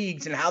these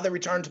leagues and how they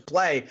return to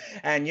play,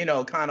 and,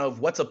 kind of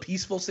what's a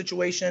peaceful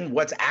situation,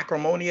 what's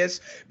acrimonious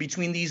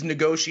between these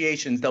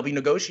negotiations. There'll be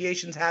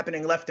negotiations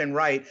happening left and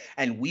right,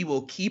 and we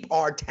will keep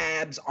our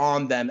tabs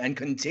on them and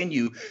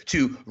continue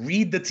to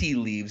read the tea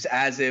leaves,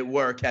 as it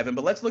were, Kevin.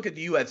 But let's look at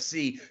the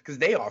UFC because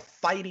they are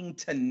fighting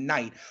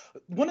tonight.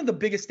 One of the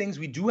biggest things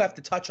we do have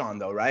to touch on,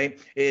 though, right,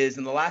 is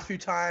in the last few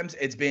times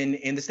it's been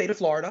in the state of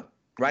Florida.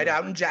 Right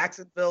out in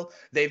Jacksonville,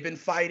 they've been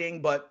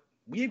fighting, but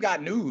we've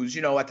got news,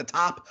 at the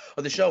top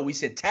of the show. We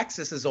said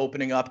Texas is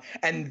opening up,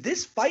 and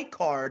this fight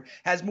card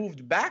has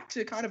moved back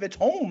to kind of its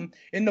home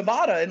in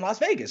Nevada, in Las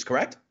Vegas,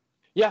 correct?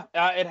 Yeah,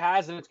 it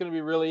has, and it's going to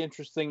be really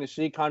interesting to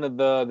see kind of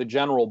the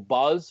general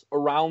buzz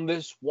around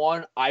this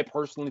one. I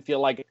personally feel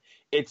like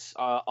it's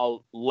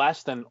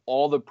less than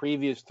all the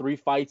previous three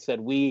fights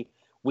that we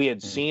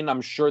had seen.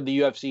 I'm sure the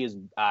UFC is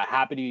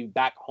happy to be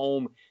back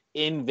home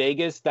in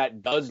Vegas.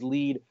 That does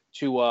lead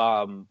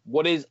to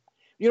what is,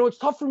 it's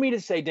tough for me to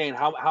say, Dane,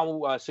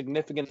 how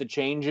significant the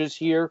change is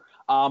here.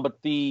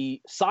 But the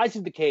size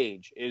of the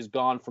cage is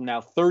gone from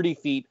now 30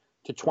 feet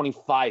to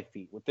 25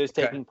 feet, with this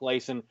taking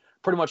place in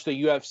pretty much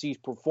the UFC's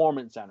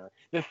Performance Center.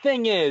 The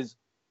thing is,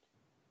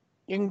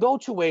 you can go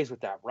two ways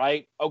with that,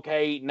 right?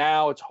 Okay,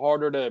 now it's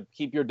harder to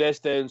keep your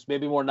distance,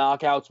 maybe more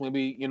knockouts,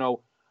 maybe,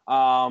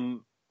 a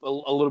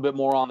little bit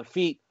more on the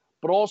feet.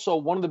 But also,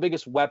 one of the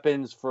biggest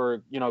weapons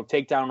for,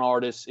 takedown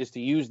artists is to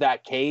use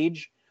that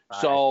cage. Right.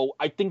 So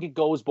I think it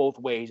goes both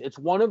ways. It's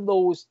one of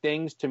those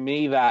things to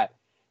me that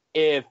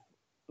if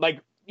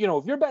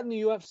you're betting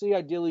the UFC,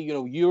 ideally,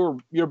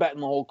 you're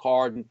betting the whole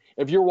card. And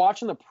if you're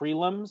watching the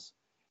prelims,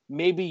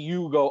 maybe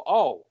you go,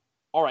 oh,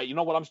 all right, you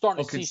know what? I'm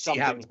starting to see something.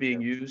 How it's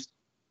being used.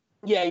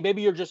 Yeah,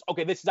 maybe you're just,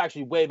 okay, this is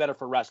actually way better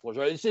for wrestlers,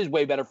 or this is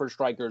way better for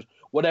strikers,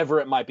 whatever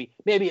it might be.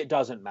 Maybe it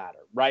doesn't matter,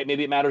 right?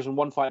 Maybe it matters in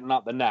one fight and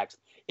not the next.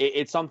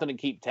 It's something to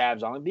keep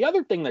tabs on. The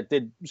other thing that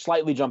did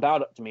slightly jump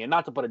out to me, and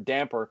not to put a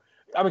damper,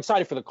 I'm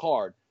excited for the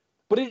card,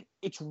 but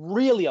it's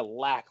really a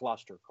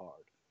lackluster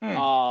card. And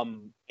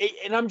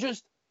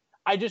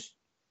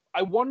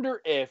I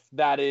wonder if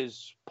that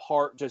is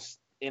part just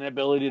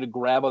inability to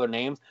grab other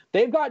names.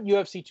 They've got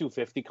UFC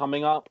 250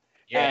 coming up.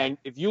 Yeah. And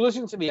if you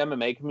listen to the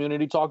MMA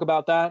community talk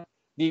about that,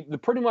 the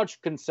pretty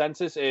much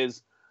consensus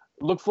is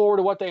look forward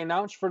to what they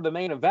announced for the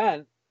main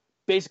event,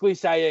 basically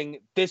saying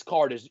this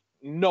card is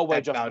no way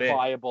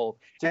justifiable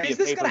to be a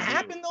pay-per-view. Is this going to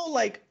happen, though?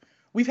 Like,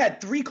 we've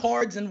had 3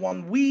 cards in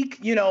 1 week.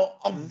 You know,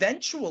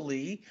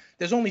 eventually,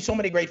 there's only so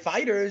many great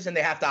fighters, and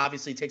they have to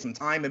obviously take some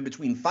time in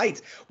between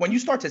fights. When you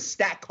start to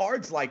stack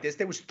cards like this,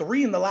 there was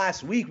 3 in the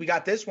last week. We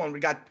got this one. We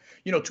got,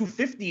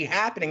 250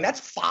 happening. That's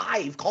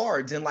 5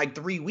 cards in like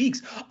 3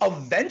 weeks.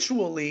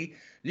 Eventually,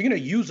 you're going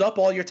to use up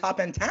all your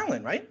top-end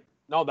talent, right?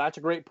 No, that's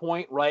a great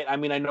point, right? I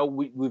mean, I know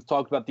we've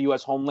talked about the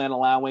U.S. homeland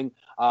allowing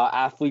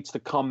athletes to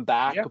come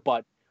back,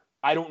 but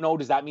I don't know.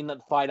 Does that mean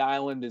that Fight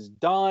Island is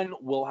done?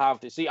 We'll have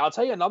to see. I'll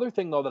tell you another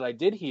thing, though, that I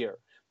did hear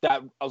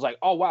that I was like,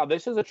 oh, wow,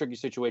 this is a tricky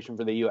situation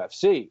for the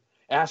UFC.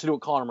 It has to do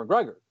with Conor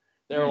McGregor.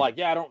 They were like,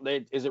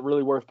 is it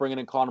really worth bringing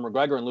in Conor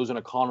McGregor and losing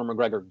a Conor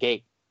McGregor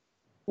gate?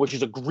 Which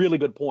is a really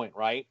good point,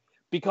 right?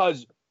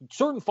 Because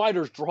certain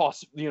fighters draw,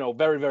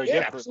 very, very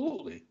different.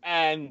 Absolutely.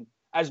 And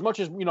as much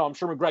as, I'm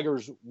sure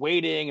McGregor's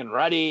waiting and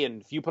ready,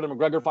 and if you put a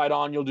McGregor fight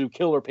on, you'll do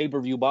killer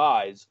pay-per-view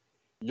buys,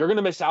 you're going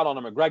to miss out on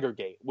a McGregor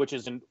gate, which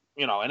is an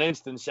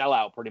instant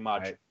sellout pretty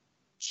much. Right.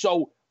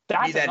 So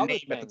that's that another name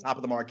thing, at the top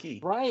of the marquee.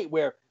 Right,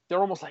 where they're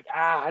almost like,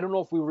 I don't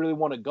know if we really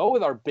want to go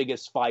with our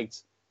biggest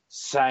fights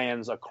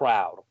sans a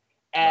crowd.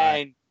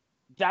 And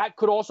that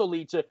could also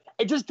lead to,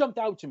 it just jumped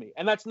out to me.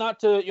 And that's not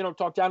to,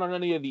 talk down on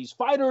any of these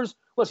fighters.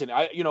 Listen,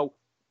 you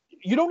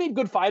don't need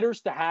good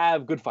fighters to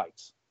have good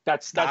fights.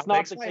 That's not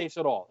the case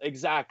at all.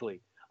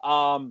 Exactly.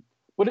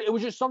 But it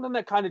was just something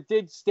that kind of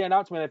did stand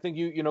out to me. And I think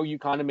you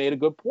kind of made a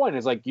good point.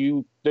 It's like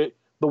the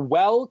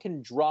well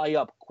can dry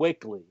up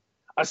quickly,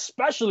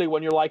 especially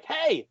when you're like,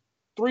 hey,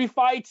 3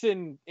 fights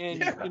in 3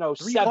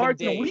 7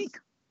 days. In a week.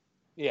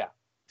 Yeah.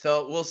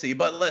 So we'll see.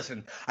 But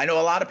listen, I know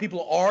a lot of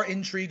people are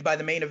intrigued by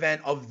the main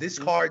event of this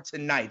card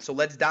tonight. So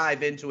let's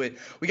dive into it.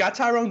 We got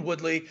Tyrone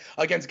Woodley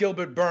against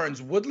Gilbert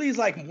Burns. Woodley's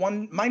like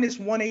minus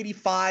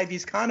 185.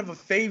 He's kind of a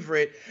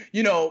favorite.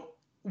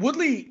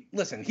 Woodley,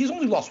 listen, he's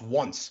only lost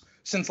once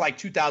since like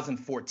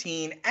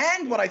 2014.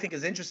 And what I think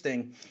is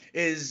interesting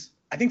is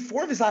I think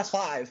 4 of his last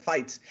 5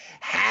 fights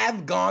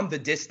have gone the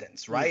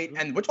distance, right? Mm-hmm.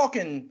 And we're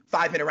talking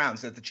 5-minute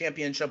rounds at the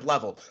championship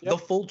level, the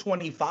full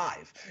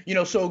 25.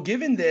 So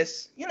given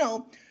this,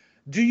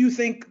 do you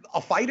think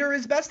a fighter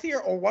is best here?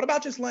 Or what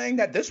about just laying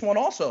that this one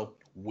also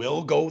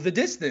will go the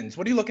distance?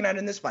 What are you looking at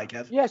in this fight,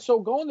 Kev? Yeah, so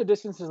going the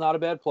distance is not a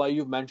bad play.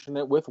 You've mentioned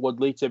it with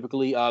Woodley,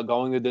 typically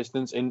going the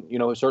distance, and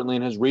certainly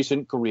in his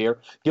recent career.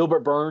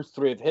 Gilbert Burns,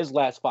 3 of his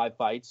last 5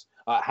 fights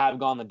have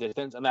gone the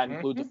distance, and that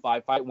includes a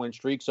 5-fight win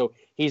streak. So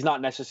he's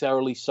not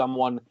necessarily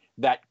someone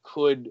that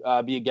could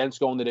be against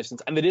going the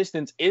distance. And the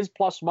distance is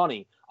plus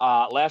money.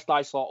 Last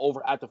I saw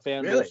over at the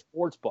FanDuel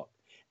Sportsbook.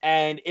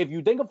 And if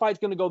you think a fight's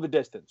going to go the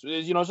distance,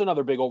 it's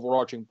another big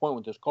overarching point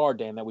with this card,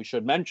 Dan, that we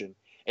should mention,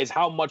 is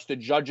how much the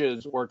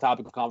judges were a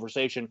topic of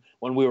conversation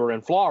when we were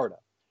in Florida.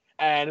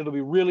 And it'll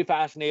be really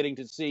fascinating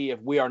to see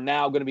if we are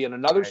now going to be in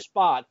another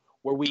spot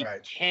where we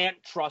can't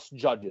trust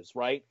judges,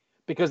 right?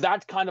 Because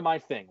that's kind of my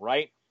thing,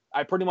 right?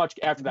 I pretty much,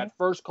 after that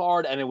first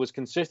card, and it was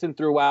consistent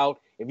throughout,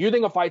 if you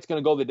think a fight's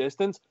going to go the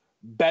distance,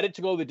 bet it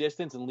to go the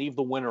distance and leave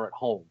the winner at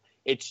home.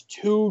 It's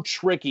too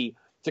tricky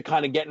to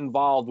kind of get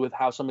involved with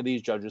how some of these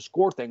judges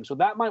score things. So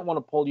that might want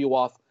to pull you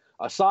off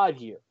aside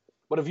here.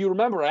 But if you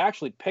remember, I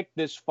actually picked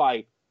this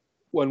fight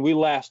when we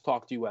last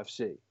talked to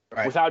UFC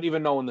without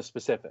even knowing the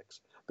specifics.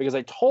 Because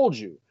I told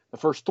you the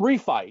first 3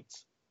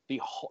 fights,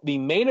 the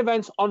main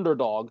event's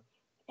underdog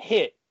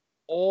hit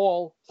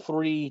all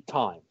 3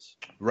 times.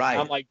 Right.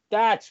 I'm like,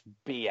 that's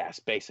BS,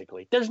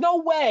 basically. There's no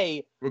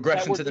way.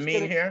 Regression to the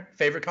mean here?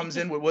 Favorite comes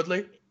in with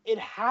Woodley? It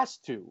has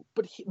to.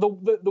 But the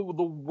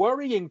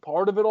worrying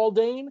part of it all,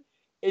 Dane,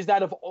 is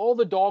that of all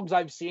the dogs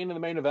I've seen in the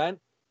main event,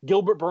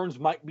 Gilbert Burns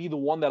might be the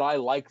one that I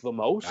like the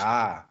most.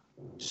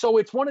 So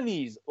it's one of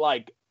these,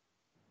 like,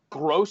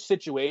 gross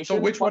situations. So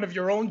which one of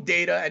your own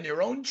data and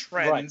your own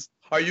trends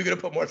are you going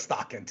to put more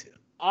stock into?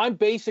 I'm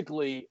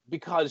basically,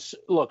 because,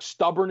 look,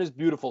 stubborn is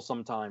beautiful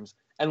sometimes,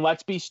 and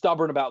let's be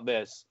stubborn about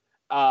this,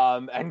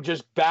 and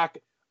just back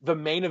the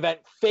main event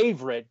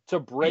favorite to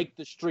break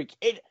the streak.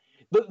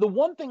 The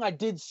one thing I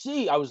did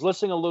see, I was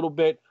listening a little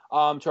bit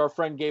to our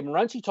friend Gabe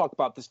Morency talk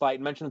about this fight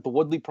and mentioned that the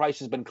Woodley price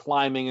has been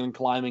climbing and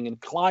climbing and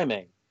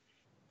climbing.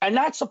 And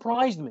that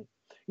surprised me.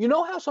 You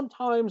know how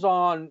sometimes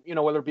on,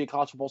 whether it be a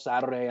College Football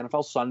Saturday,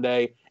 NFL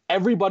Sunday,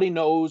 everybody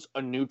knows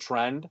a new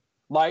trend?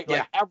 Like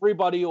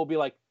everybody will be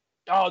like,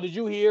 oh, did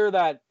you hear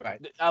that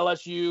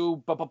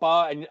LSU,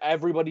 and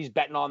everybody's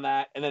betting on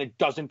that, and then it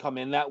doesn't come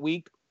in that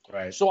week?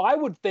 Right. So I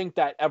would think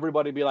that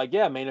everybody would be like,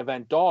 yeah, main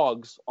event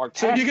dogs are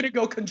So you're going to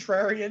go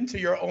contrarian to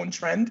your own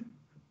trend?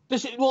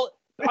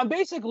 I'm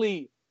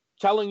basically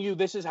telling you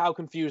this is how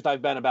confused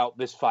I've been about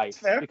this fight.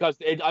 Because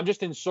I'm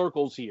just in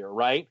circles here,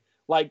 right?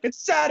 Like, it's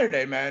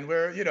Saturday, man.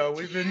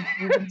 We've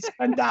been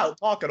spent out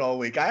talking all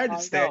week. I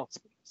understand.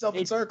 Self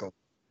in circle.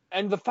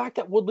 And the fact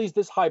that Woodley's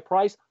this high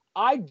price,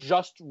 I'd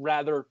just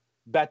rather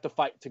bet the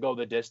fight to go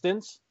the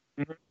distance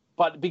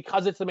But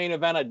because it's the main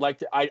event,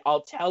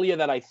 I'll tell you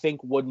that I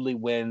think Woodley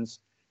wins,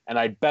 and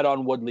I'd bet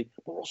on Woodley.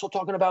 But we're also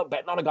talking about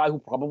betting on a guy who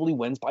probably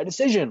wins by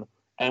decision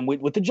and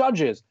with the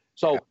judges.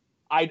 So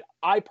I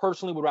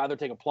personally would rather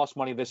take a plus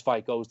money this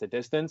fight goes the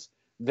distance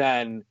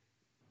than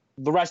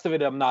the rest of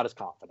it. I'm not as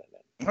confident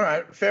in. All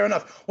right, fair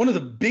enough. One of the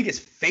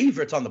biggest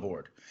favorites on the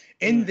board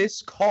in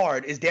this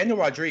card is Daniel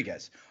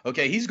Rodriguez.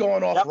 Okay, he's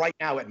going off right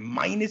now at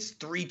minus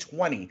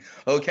 320.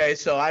 Okay,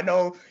 so I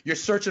know you're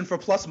searching for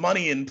plus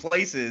money in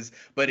places,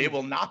 but it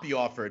will not be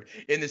offered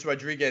in this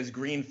Rodriguez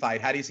Green fight.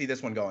 How do you see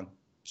this one going?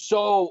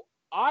 So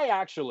I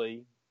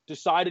actually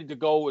decided to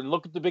go and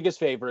look at the biggest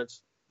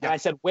favorites, and I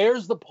said,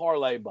 where's the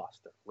parlay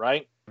buster,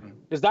 right?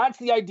 Because that's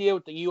the idea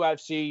with the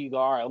UFC. You go,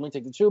 all right, let me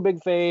take the two big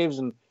faves,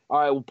 and all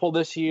right, we'll pull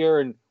this here,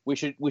 and we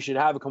should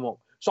have it come home.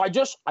 So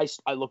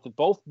I looked at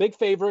both big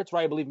favorites,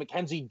 right? I believe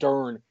Mackenzie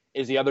Dern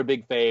is the other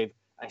big fave. And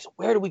I said,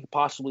 where do we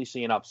possibly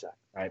see an upset?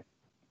 Right.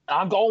 And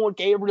I'm going with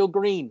Gabriel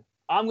Green.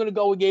 I'm going to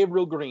go with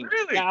Gabriel Green.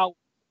 Really? Now,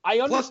 I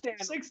understand.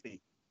 Plus 260.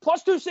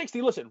 Plus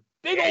 260. Listen,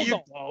 big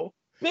old dog.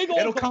 Big old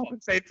It'll dog.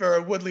 compensate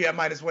for Woodley at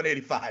minus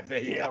 185. There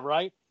you go.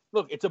 Right?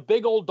 Look, it's a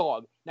big old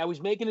dog. Now,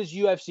 he's making his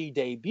UFC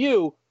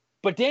debut,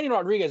 but Daniel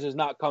Rodriguez is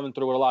not coming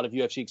through with a lot of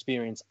UFC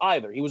experience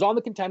either. He was on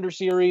the Contender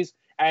Series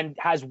and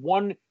has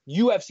one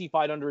UFC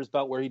fight under his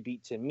belt where he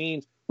beat Tim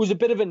Means, who's a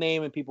bit of a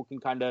name, and people can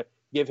kind of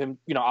give him,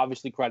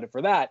 obviously credit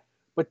for that.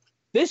 But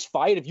this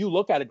fight, if you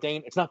look at it,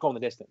 Dane, it's not going the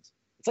distance.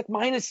 It's like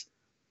minus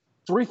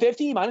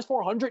 350, minus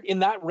 400, in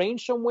that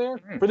range somewhere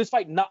for this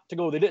fight not to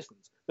go the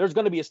distance. There's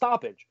going to be a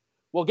stoppage.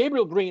 Well,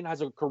 Gabriel Green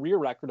has a career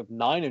record of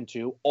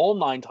 9-2. All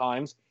 9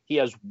 times he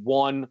has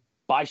won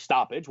by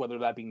stoppage, whether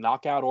that be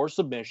knockout or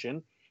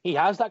submission. He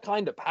has that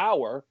kind of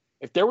power.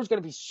 If there was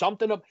going to be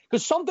something up,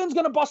 because something's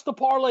going to bust the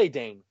parlay,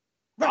 Dane.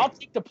 Right. I'll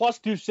take the plus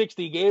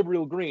 260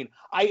 Gabriel Green.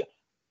 I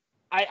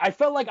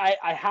felt like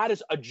I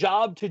had a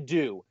job to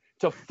do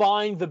to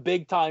find the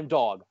big time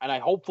dog, and I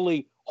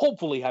hopefully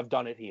have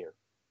done it here.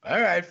 All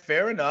right,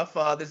 fair enough.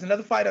 There's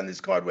another fight on this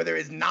card where there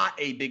is not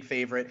a big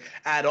favorite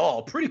at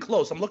all. Pretty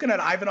close. I'm looking at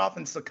Ivanov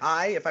and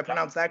Sakai, if I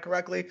pronounce that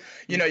correctly.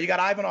 You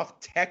got Ivanov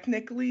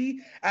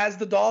technically as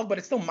the dog, but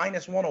it's still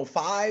minus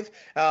 105.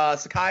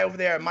 Sakai over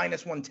there at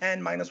minus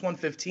 110, minus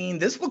 115.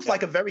 This looks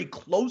like a very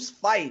close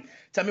fight.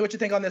 Tell me what you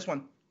think on this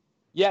one.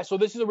 Yeah, so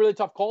this is a really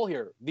tough call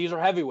here. These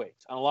are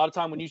heavyweights. And a lot of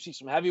time when you see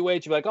some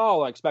heavyweights, you're like, oh,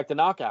 I expect a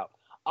knockout.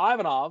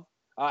 Ivanov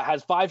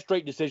has 5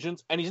 straight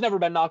decisions, and he's never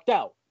been knocked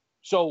out.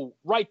 So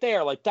right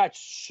there, that's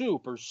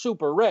super,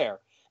 super rare.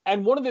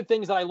 And one of the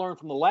things that I learned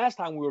from the last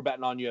time we were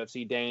betting on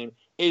UFC, Dane,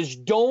 is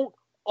don't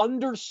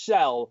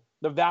undersell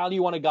the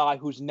value on a guy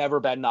who's never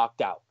been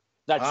knocked out.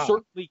 That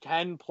certainly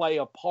can play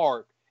a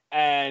part.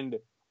 And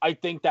I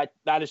think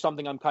that is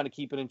something I'm kind of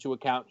keeping into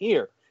account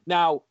here.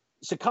 Now,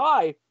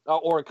 Sakai,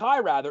 or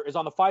Akai rather, is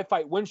on the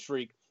 5-fight win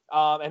streak,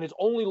 and his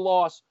only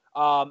loss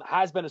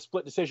has been a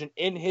split decision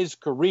in his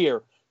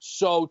career.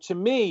 So to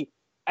me,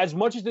 as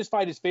much as this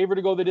fight is favored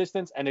to go the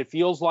distance and it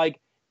feels like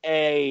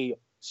a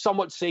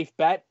somewhat safe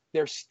bet,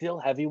 they're still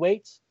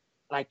heavyweights,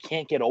 and I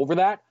can't get over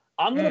that.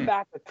 I'm going to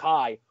back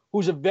Akai,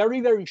 who's a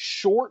very, very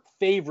short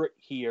favorite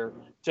here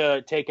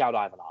to take out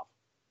Ivanov.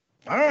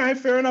 All right,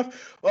 fair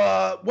enough.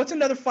 What's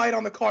another fight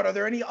on the card? Are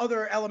there any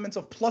other elements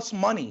of plus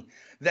money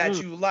that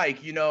you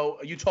like?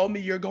 You told me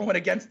you're going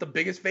against the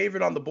biggest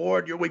favorite on the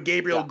board. You're with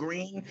Gabriel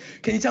Green.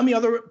 Can you tell me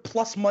other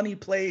plus money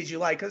plays you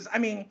like? Because,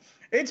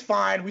 it's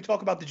fine. We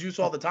talk about the juice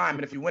all the time,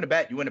 and if you win a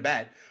bet, you win a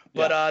bet.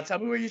 But tell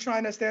me where you're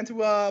trying to stand to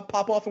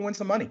pop off and win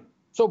some money.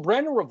 So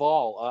Brandon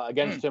Royval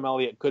against Tim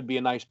Elliott could be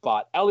a nice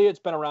spot. Elliott's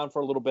been around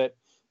for a little bit.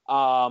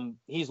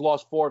 He's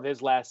lost 4 of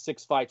his last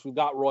 6 fights. We've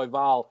got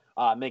Royval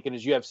making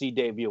his UFC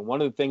debut.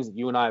 One of the things that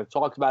you and I have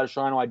talked about is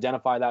trying to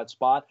identify that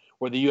spot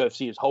where the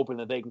UFC is hoping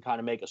that they can kind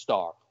of make a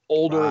star.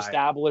 Older,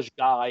 established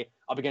guy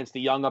up against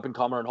the young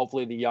up-and-comer, and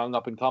hopefully the young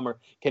up-and-comer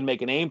can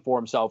make a name for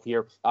himself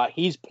here.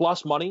 He's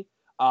plus money.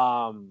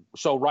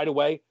 So right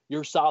away,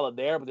 you're solid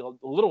there. But a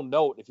little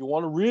note, if you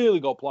want to really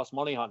go plus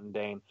money hunting,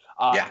 Dane,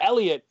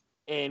 Elliott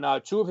in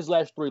 2 of his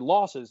last 3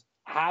 losses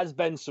has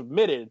been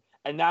submitted,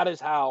 and that is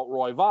how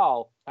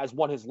Royval has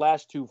won his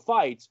last 2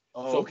 fights.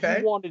 So if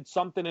you wanted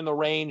something in the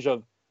range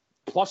of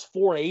plus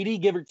 480,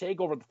 give or take,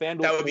 over the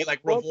FanDuel. That would be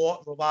like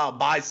Royval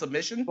by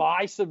submission?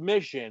 By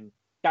submission.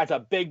 That's a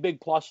big,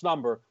 big plus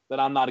number that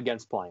I'm not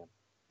against playing.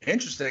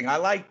 Interesting. I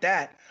like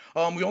that.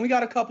 We only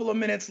got a couple of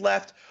minutes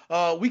left.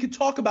 We could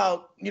talk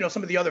about,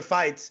 some of the other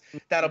fights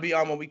that'll be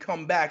on when we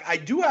come back. I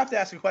do have to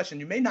ask a question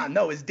you may not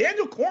know. Is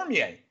Daniel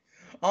Cormier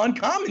on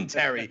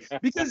commentary?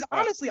 Because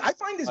honestly, I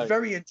find this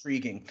very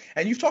intriguing.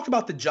 And you've talked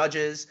about the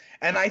judges,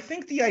 and I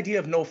think the idea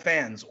of no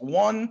fans,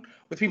 one,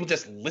 with people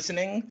just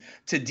listening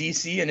to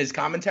DC and his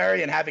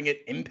commentary and having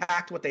it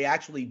impact what they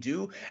actually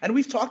do. And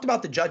we've talked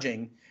about the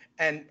judging,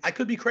 and I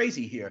could be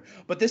crazy here,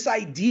 but this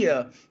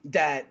idea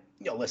that,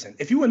 listen,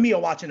 if you and me are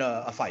watching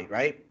a fight,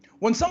 right?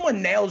 When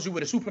someone nails you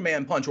with a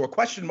Superman punch or a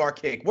question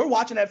mark kick, we're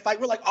watching that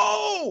fight. We're like,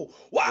 oh,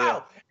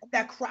 wow. Yeah.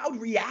 That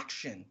crowd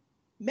reaction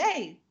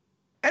may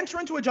enter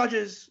into a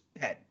judge's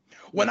head.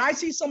 When I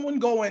see someone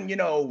going,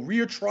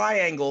 rear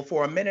triangle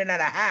for a minute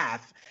and a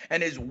half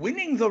and is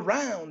winning the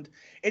round,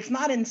 it's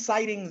not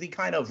inciting the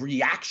kind of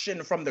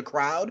reaction from the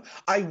crowd.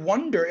 I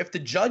wonder if the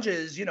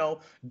judges,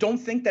 don't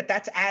think that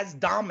that's as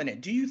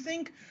dominant. Do you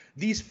think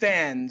these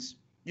fans,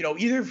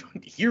 either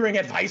hearing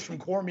advice from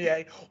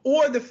Cormier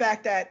or the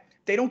fact that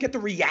they don't get the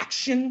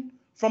reaction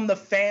from the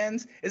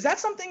fans, is that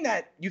something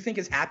that you think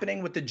is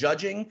happening with the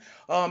judging?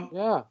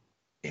 Yeah.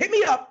 Hit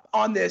me up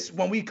on this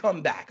when we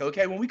come back,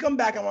 okay? When we come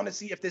back, I want to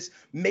see if this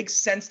makes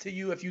sense to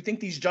you, if you think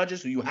these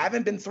judges who you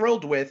haven't been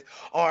thrilled with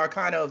are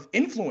kind of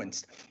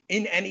influenced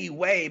in any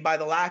way by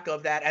the lack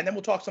of that. And then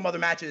we'll talk some other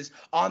matches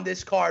on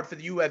this card for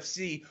the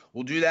UFC.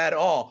 We'll do that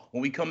all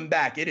when we come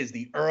back. It is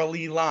the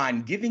early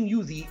line, giving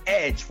you the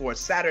edge for a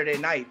Saturday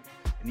night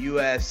in the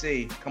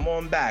UFC. Come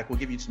on back. We'll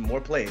give you some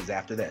more plays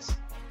after this.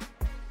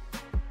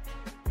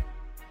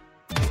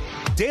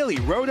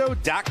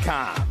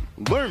 DailyRoto.com.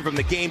 Learn from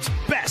the game's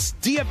best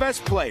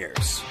DFS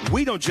players.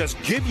 We don't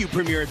just give you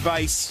premier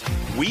advice,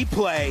 we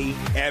play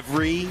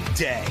every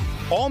day.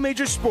 All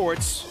major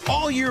sports,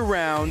 all year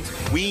round,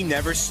 we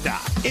never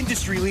stop.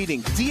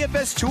 Industry-leading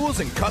DFS tools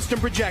and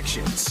custom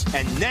projections.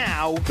 And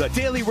now, the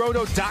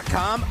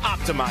DailyRoto.com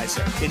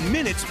Optimizer. In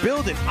minutes,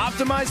 build and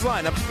optimize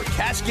lineups for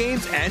cash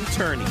games and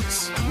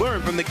tourneys.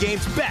 Learn from the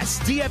game's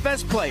best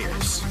DFS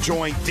players.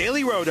 Join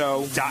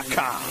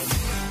DailyRoto.com.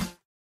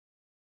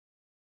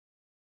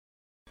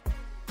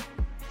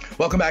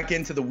 Welcome back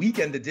into the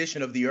weekend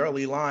edition of the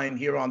Early Line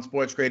here on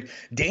Sports Grid.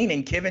 Dane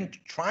and Kevin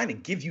trying to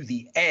give you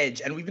the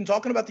edge. And we've been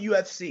talking about the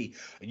UFC.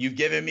 You've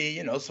given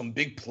me, some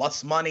big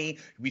plus money.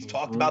 We've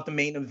talked about the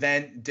main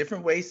event,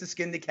 different ways to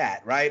skin the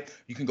cat, right?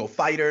 You can go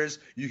fighters.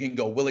 You can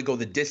go, will it go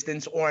the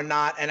distance or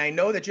not? And I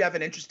know that you have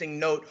an interesting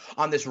note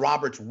on this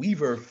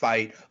Roberts-Weaver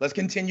fight. Let's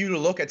continue to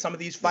look at some of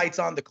these fights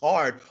on the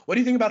card. What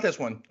do you think about this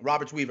one,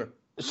 Roberts-Weaver?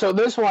 So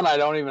this one I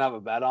don't even have a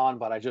bet on,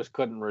 but I just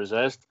couldn't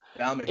resist.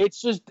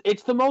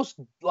 It's the most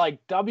like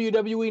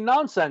WWE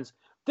nonsense.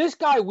 This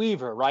guy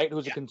Weaver, right,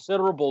 who's a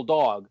considerable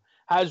dog,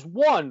 has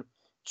won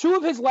 2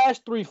 of his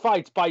last 3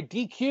 fights by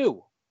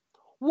DQ.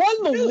 What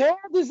in the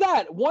world is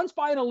that? Once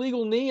by an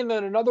illegal knee, and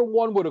then another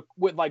one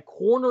with like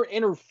corner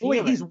interference.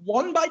 Wait, he's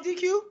won by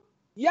DQ?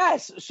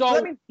 Yes. So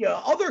that means the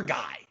other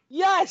guy.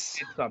 Yes.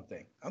 Did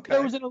something. Okay.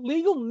 There was an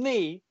illegal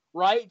knee,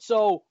 right?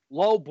 So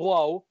low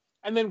blow.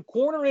 And then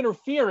corner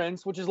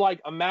interference, which is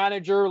like a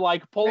manager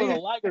like pulling a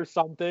leg or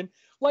something.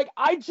 Like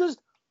I've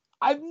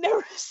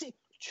never seen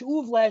 2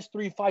 of last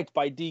 3 fights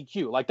by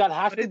DQ. Like that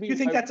has to be. Do you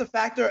think that's a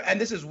factor? And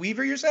this is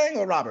Weaver, you're saying,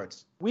 or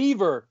Roberts?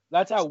 Weaver.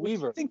 That's how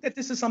Weaver. Do you think that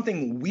this is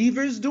something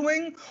Weaver's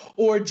doing,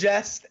 or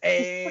just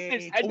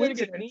a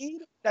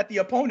coincidence that the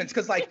opponents?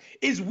 Because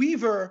is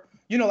Weaver,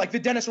 like the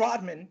Dennis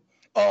Rodman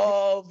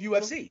of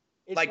UFC,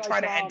 like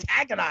trying to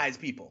antagonize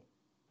people?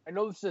 I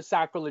know this is a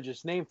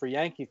sacrilegious name for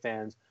Yankee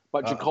fans,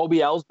 but Jacoby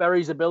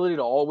Ellsbury's ability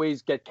to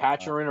always get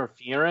catcher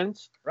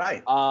interference.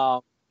 Right.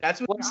 That's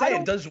what I'm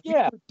saying. Does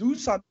Weaver do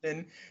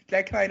something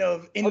that kind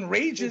of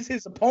enrages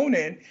his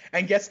opponent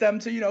and gets them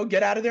to,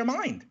 get out of their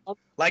mind?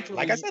 Like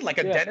I said, like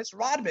a Dennis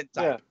Rodman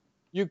type. Yeah.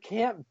 You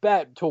can't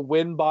bet to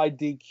win by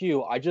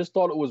DQ. I just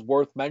thought it was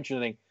worth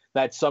mentioning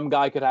that some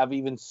guy could have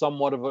even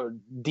somewhat of a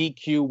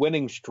DQ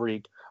winning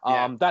streak.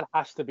 That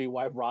has to be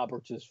why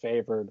Roberts is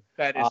favored.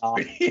 That is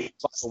pretty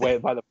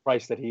by the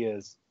price that he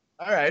is.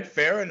 All right,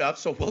 fair enough.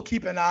 So we'll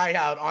keep an eye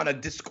out on a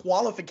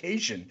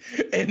disqualification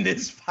in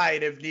this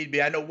fight if need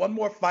be. I know one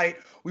more fight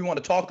we want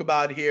to talk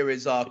about here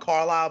is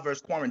Carlisle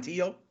versus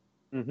Quarantillo.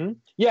 Mm-hmm.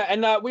 Yeah,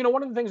 and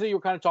one of the things that you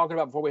were kind of talking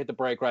about before we hit the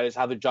break, right, is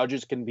how the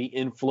judges can be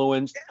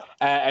influenced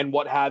and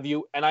what have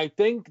you. And I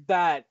think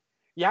that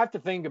you have to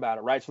think about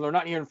it, right? So they're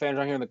not hearing fans,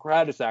 not hearing the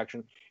crowd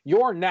action.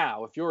 You're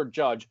now, if you're a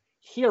judge,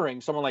 hearing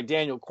someone like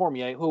Daniel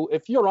Cormier, who,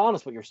 if you're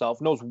honest with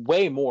yourself, knows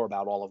way more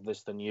about all of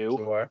this than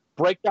you,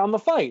 break down the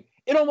fight.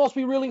 It'd almost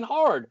be really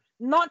hard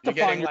not to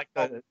find like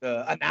the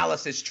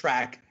analysis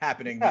track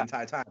happening the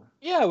entire time.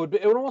 Yeah, it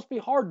would almost be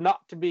hard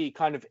not to be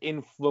kind of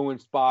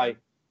influenced by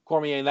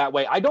Cormier in that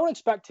way. I don't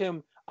expect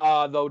him,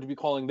 though, to be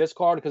calling this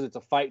card because it's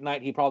a fight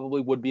night. He probably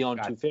would be on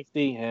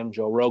 250. Him,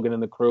 Joe Rogan,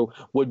 and the crew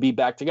would be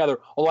back together.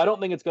 Although I don't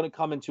think it's going to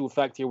come into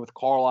effect here with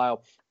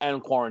Carlisle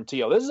and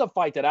Quarantillo. This is a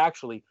fight that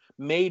actually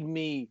made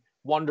me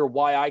wonder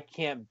why I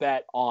can't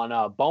bet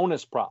on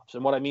bonus props.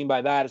 And what I mean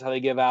by that is how they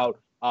give out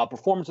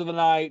performance of the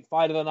night,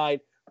 fight of the night,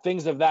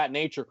 things of that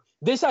nature.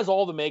 This has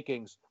all the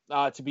makings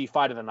to be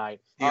fight of the night.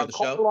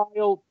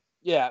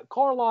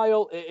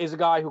 Carlisle is a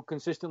guy who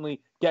consistently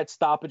gets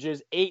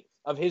stoppages. 8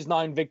 of his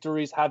 9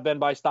 victories have been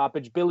by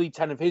stoppage. Billy,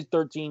 10 of his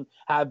 13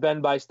 have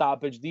been by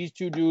stoppage. These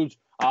 2 dudes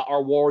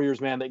are warriors,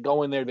 man. They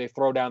go in there, they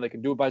throw down. They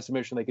can do it by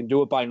submission. They can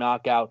do it by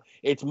knockout.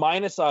 It's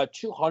minus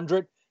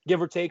 200,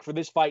 give or take, for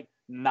this fight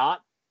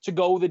not to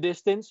go the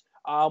distance,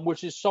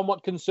 which is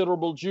somewhat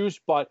considerable juice.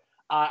 But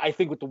I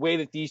think with the way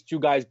that these 2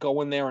 guys go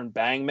in there and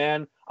bang,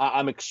 man,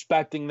 I'm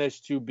expecting this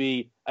to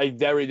be a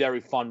very, very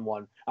fun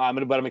one.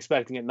 But I'm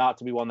expecting it not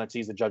to be one that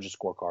sees the judges'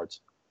 scorecards.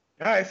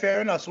 All right, fair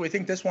enough. So we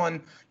think this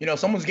one,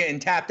 someone's getting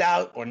tapped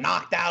out or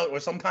knocked out or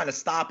some kind of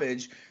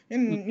stoppage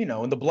in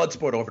the blood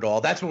sport over it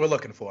all. That's what we're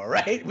looking for,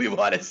 right? We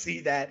want to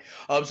see that.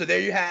 So there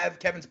you have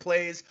Kevin's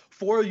plays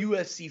for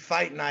UFC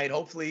Fight Night.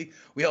 Hopefully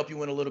we help you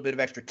win a little bit of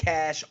extra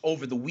cash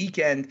over the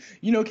weekend.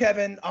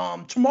 Kevin,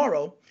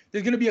 tomorrow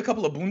there's going to be a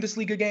couple of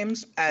Bundesliga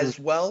games as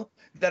well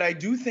that I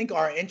do think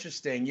are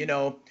interesting.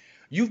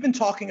 You've been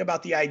talking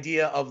about the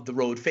idea of the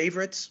road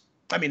favorites.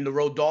 I mean, the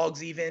road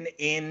dogs even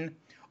in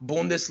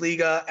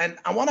Bundesliga. And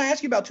I want to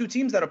ask you about two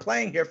teams that are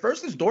playing here.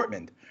 First is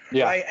Dortmund,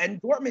 right?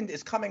 And Dortmund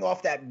is coming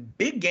off that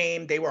big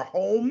game. They were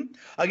home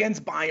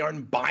against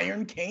Bayern.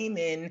 Bayern came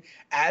in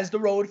as the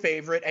road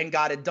favorite and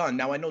got it done.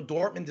 Now, I know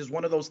Dortmund is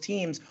one of those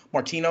teams,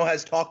 Martino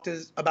has talked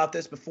about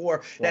this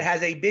before, that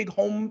has a big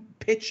home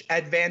pitch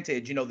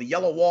advantage, the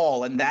yellow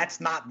wall, and that's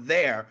not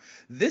there.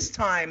 This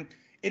time,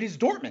 it is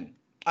Dortmund,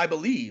 I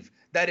believe,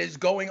 that is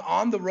going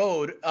on the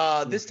road,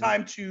 this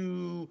time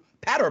to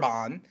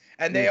Paderborn,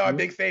 and they are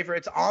big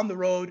favorites on the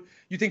road.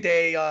 You think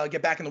they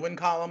get back in the win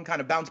column, kind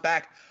of bounce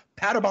back?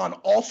 Paderborn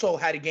also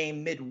had a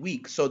game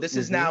midweek, so this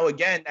is now,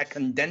 again, that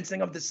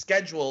condensing of the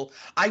schedule.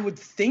 I would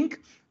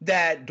think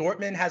that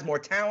Dortmund has more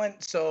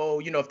talent,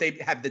 so, if they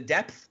have the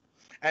depth,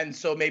 and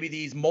so maybe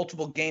these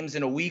multiple games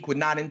in a week would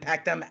not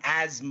impact them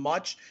as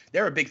much.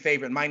 They're a big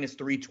favorite, minus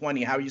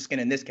 320. How are you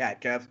skinning this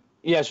cat, Kev?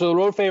 Yeah, so the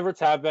road favorites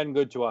have been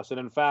good to us. And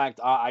in fact,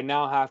 I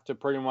now have to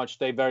pretty much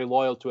stay very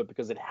loyal to it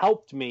because it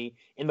helped me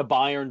in the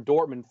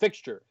Bayern-Dortmund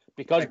fixture.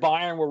 Because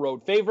Bayern were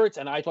road favorites,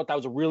 and I thought that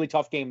was a really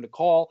tough game to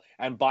call,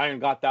 and Bayern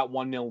got that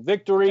 1-0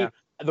 victory. Yeah.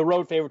 The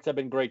road favorites have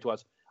been great to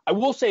us. I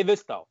will say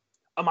this, though.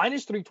 A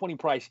minus 320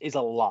 price is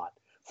a lot.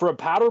 For a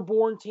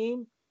Paderborn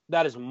team,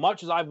 that as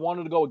much as I've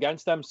wanted to go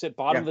against them, sit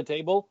bottom of the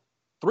table,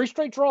 3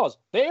 straight draws.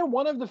 They are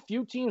one of the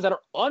few teams that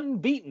are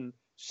unbeaten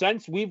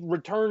since we've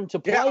returned to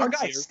play. Yeah, our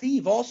guy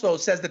Steve also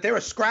says that they're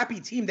a scrappy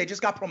team. They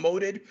just got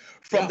promoted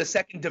from the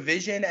second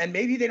division, and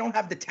maybe they don't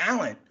have the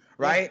talent,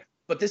 right? Yeah.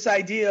 But this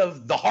idea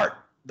of the heart,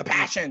 the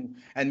passion,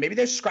 and maybe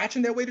they're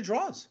scratching their way to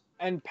draws.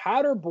 And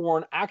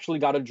Paderborn actually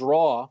got a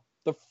draw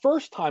the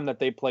first time that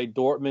they played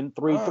Dortmund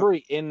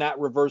 3-3 in that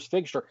reverse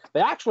fixture.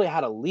 They actually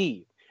had a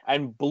lead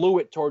and blew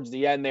it towards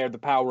the end there. The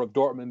power of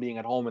Dortmund being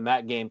at home in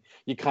that game,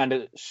 you kind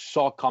of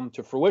saw come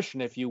to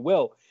fruition, if you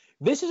will.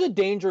 This is a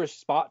dangerous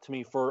spot to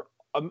me for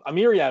a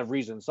myriad of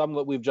reasons, some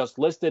that we've just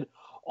listed.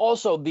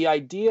 Also, the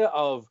idea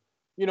of,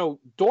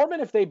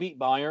 Dortmund, if they beat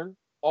Bayern,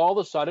 all of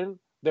a sudden,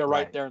 they're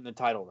right there in the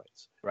title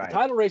race. Right. The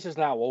title race is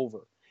now over.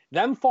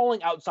 Them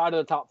falling outside of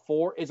the top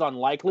 4 is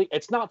unlikely.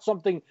 It's not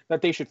something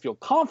that they should feel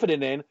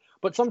confident in,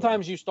 but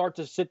sometimes you start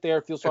to sit there,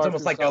 feel sorry for yourself.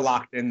 It's almost like they're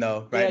locked in,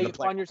 though, right? In the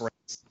playoff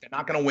race. They're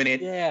not going to win it,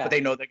 but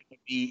they know they're going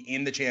to be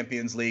in the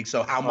Champions League.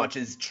 So how much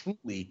is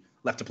truly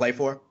left to play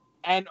for?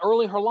 And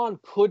Erling Haaland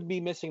could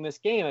be missing this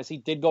game, as he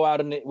did go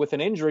out with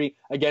an injury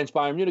against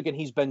Bayern Munich, and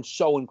he's been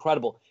so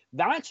incredible.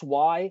 That's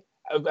why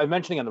I'm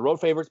mentioning on the road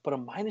favorites, but a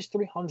minus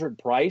 300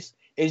 price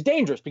is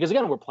dangerous because,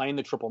 again, we're playing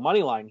the triple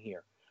money line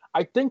here.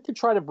 I think to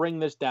try to bring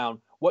this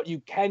down, what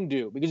you can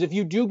do, because if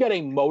you do get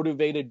a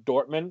motivated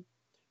Dortmund,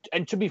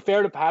 and to be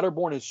fair to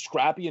Paderborn, as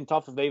scrappy and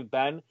tough as they've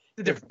been,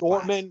 if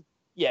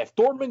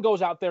Dortmund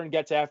goes out there and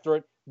gets after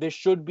it, this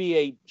should be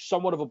a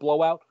somewhat of a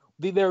blowout.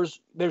 There's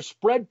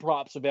spread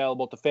props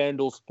available to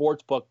FanDuel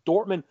Sportsbook.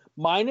 Dortmund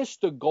minus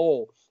the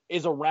goal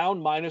is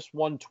around minus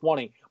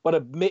 120.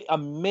 But a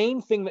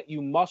main thing that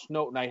you must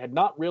note, and I had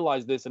not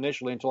realized this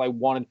initially until I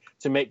wanted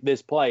to make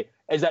this play,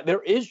 is that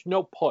there is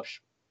no push.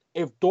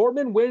 If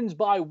Dortmund wins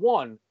by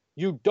 1,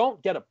 you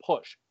don't get a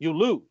push. You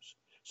lose.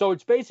 So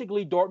it's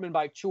basically Dortmund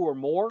by 2 or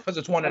more. Because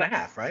it's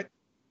 1.5, right?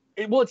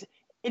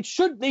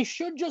 They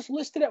should just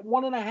list it at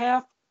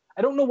 1.5.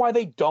 I don't know why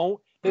they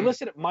don't. They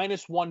list it at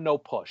minus 1, no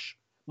push.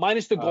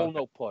 Minus the goal,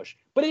 no push.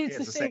 But it's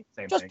the same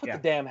just thing, put the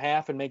damn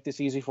half and make this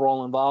easy for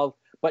all involved.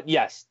 But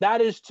yes, that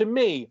is, to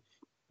me,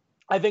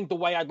 I think the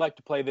way I'd like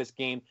to play this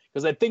game,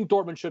 because I think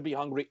Dortmund should be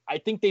hungry. I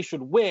think they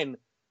should win.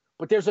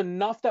 But there's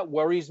enough that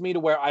worries me to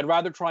where I'd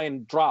rather try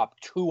and drop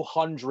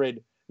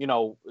 200,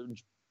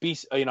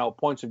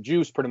 points of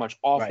juice pretty much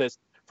off this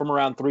from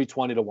around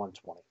 320 to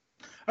 120.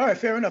 All right,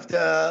 fair enough.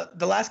 The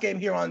last game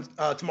here on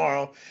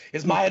tomorrow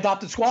is my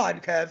adopted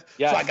squad, Kev.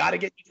 Yes. So I got to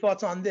get your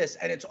thoughts on this.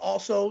 And it's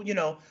also,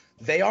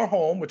 they are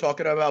home. We're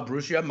talking about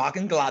Borussia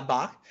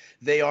Mönchengladbach.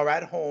 They are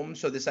at home.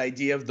 So this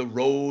idea of the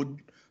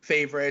road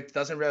favorite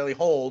doesn't really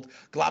hold.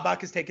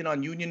 Gladbach is taking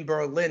on Union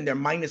Berlin. They're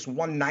minus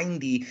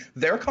 190.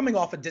 They're coming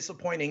off a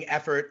disappointing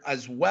effort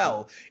as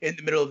well in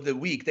the middle of the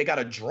week. They got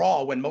a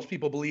draw when most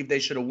people believe they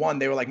should have won.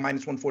 They were like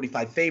minus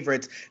 145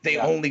 favorites. They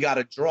only got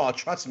a draw.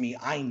 Trust me,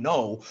 I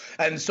know.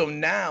 And so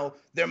now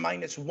they're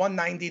minus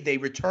 190. They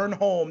return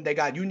home. They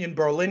got Union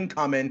Berlin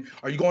coming.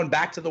 Are you going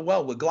back to the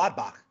well with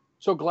Gladbach?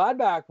 So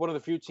Gladbach, one of the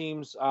few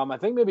teams, I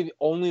think maybe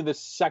only the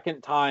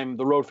second time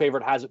the road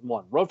favorite hasn't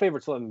won. Road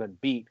favorites haven't been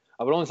beat,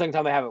 but only the second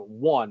time they haven't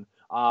won.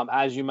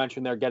 As you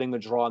mentioned, they're getting the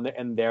draw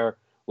in their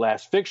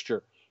last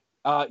fixture.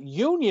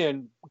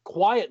 Union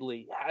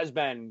quietly has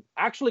been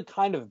actually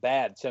kind of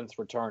bad since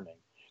returning,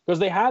 because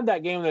they had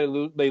that game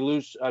they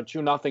lose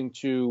 2-0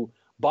 to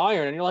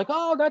Bayern, and you're like,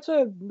 oh, that's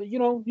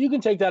you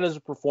can take that as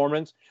a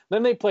performance.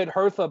 Then they played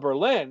Hertha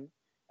Berlin,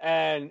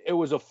 and it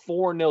was a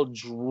 4-0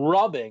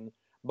 drubbing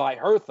by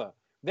Hertha.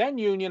 Then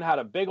Union had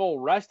a big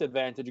old rest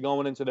advantage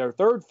going into their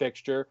third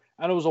fixture,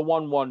 and it was a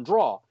 1-1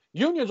 draw.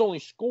 Union's only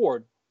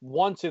scored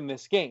once in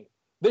this game.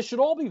 This should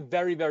all be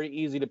very, very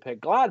easy to pick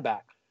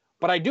Gladbach.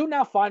 But I do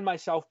now find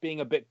myself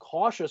being a bit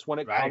cautious when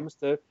it comes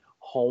to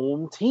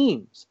home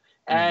teams.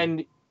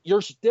 And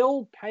you're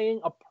still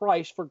paying a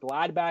price for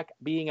Gladbach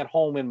being at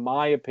home, in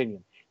my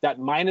opinion. That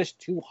minus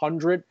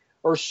 200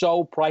 or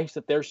so price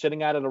that they're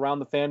sitting at around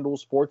the FanDuel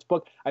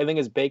Sportsbook, I think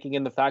is baking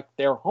in the fact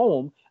that they're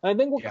home. And I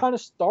think we're kind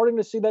of starting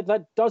to see that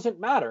that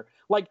doesn't matter.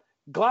 Like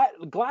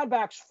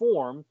Gladbach's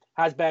form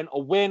has been a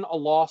win, a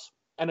loss,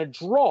 and a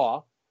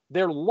draw.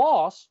 Their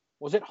loss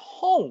was at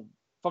home,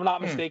 if I'm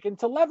not mistaken,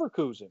 to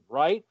Leverkusen,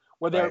 right?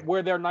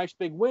 Where their nice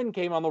big win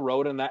came on the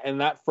road in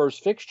that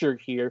first fixture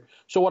here.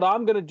 So what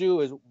I'm going to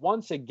do is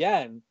once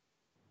again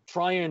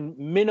try and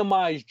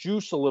minimize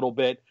juice a little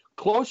bit,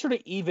 closer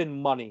to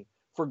even money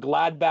for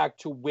Gladbach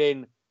to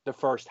win the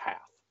first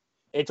half.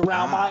 It's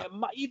around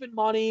my even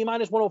money,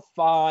 minus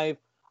 105.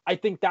 I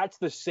think that's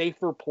the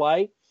safer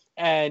play,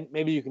 and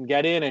maybe you can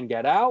get in and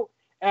get out.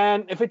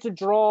 And if it's a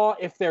draw,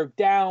 if they're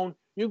down,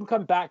 you can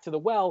come back to the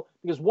well,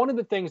 because one of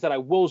the things that I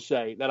will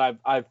say that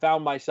I've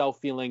found myself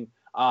feeling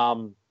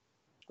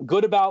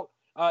good about,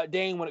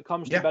 Dane, when it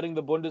comes to betting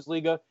the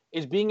Bundesliga,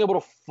 is being able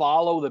to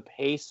follow the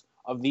pace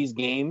of these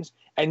games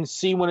and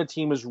see when a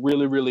team is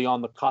really, really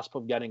on the cusp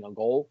of getting a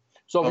goal.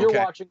 So if you're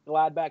watching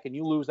Gladbach and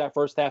you lose that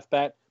first half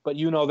bet, but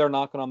they're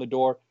knocking on the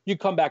door, you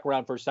come back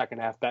around for a second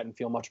half bet and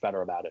feel much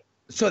better about it.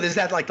 So there's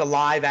that like the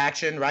live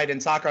action, right, in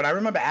soccer. And I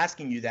remember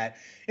asking you that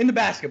in the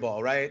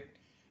basketball, right?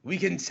 We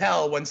can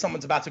tell when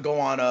someone's about to go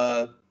on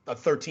a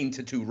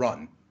 13-2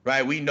 run,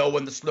 right? We know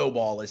when the slow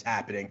ball is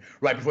happening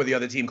right before the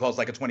other team calls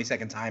like a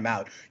 20-second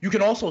timeout. You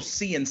can also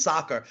see in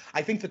soccer,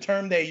 I think the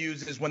term they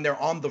use is when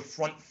they're on the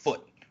front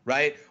foot,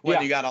 right?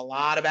 When you got a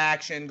lot of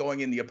action going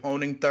in the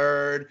opposing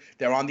third,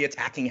 they're on the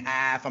attacking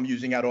half. I'm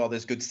using out all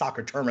this good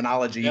soccer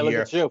terminology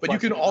here. But you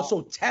can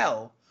also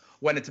tell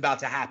when it's about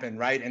to happen,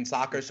 right, in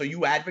soccer. So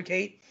you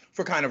advocate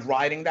for kind of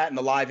riding that in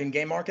the live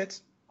in-game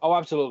markets? Oh,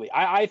 absolutely.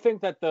 I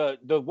think that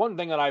the one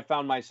thing that I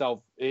found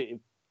myself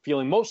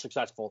feeling most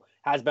successful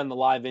has been the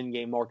live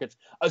in-game markets,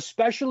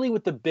 especially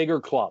with the bigger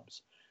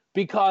clubs,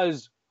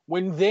 because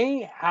when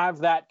they have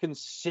that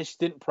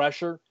consistent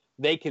pressure,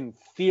 they can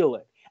feel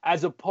it,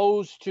 as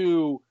opposed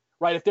to,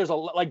 right, if there's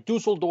like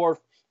Dusseldorf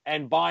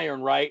and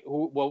Bayern, right,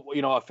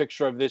 a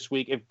fixture of this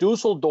week, if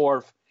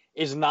Dusseldorf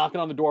is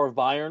knocking on the door of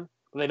Bayern,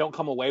 but they don't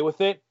come away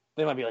with it,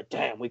 they might be like,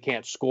 damn, we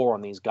can't score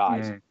on these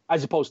guys,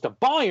 as opposed to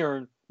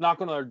Bayern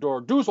knocking on their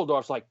door.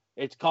 Dusseldorf's like,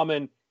 it's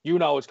coming. You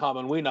know it's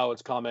coming. We know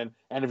it's coming.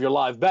 And if you're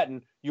live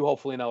betting, you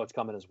hopefully know it's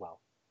coming as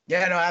well.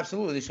 Yeah, no,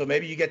 absolutely. So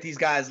maybe you get these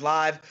guys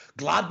live.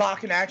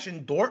 Gladbach in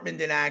action, Dortmund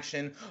in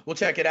action. We'll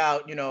check it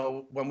out.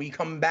 When we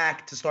come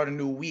back to start a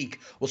new week,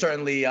 we'll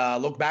certainly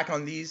look back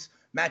on these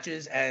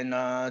matches and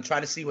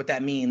try to see what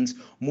that means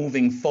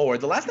moving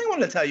forward. The last thing I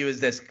wanted to tell you is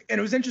this, and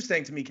it was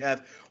interesting to me,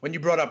 Kev, when you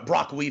brought up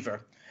Brock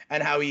Weaver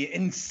and how he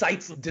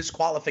incites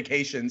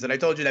disqualifications. And I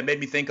told you that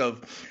made me think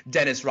of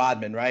Dennis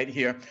Rodman right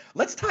here.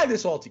 Let's tie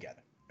this all together.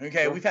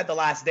 Okay, we've had The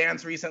Last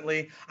Dance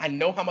recently. I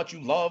know how much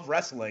you love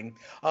wrestling.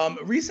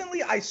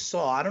 Recently I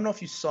don't know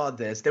if you saw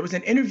this. There was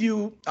an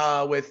interview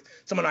with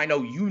someone I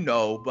know you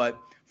know, but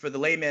for the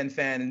layman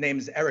fan, his name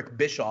is Eric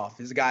Bischoff.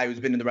 He's a guy who's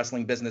been in the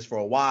wrestling business for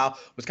a while,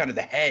 was kind of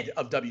the head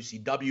of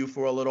WCW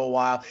for a little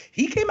while.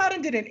 He came out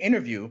and did an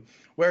interview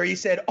where he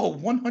said,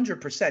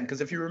 100%,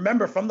 because if you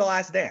remember from The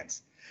Last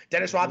Dance,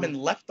 Dennis Rodman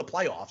left the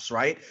playoffs,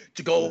 right,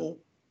 to go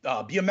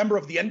be a member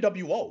of the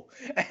NWO.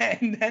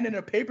 And then in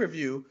a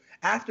pay-per-view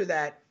after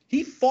that,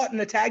 he fought in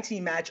a tag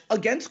team match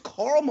against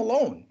Karl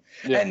Malone.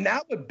 Yeah. And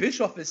now what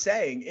Bischoff is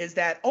saying is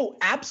that,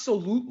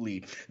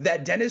 absolutely,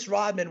 that Dennis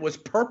Rodman was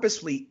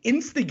purposely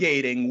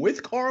instigating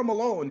with Karl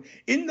Malone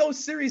in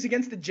those series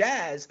against the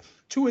Jazz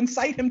to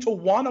incite him to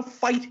want to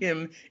fight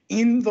him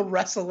in the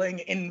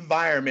wrestling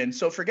environment.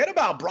 So forget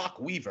about Brock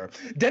Weaver.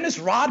 Dennis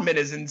Rodman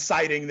is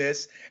inciting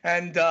this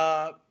and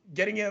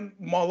getting him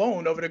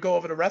Malone to go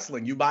over to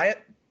wrestling. You buy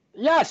it?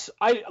 Yes.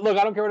 I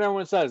don't care what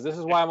everyone says. This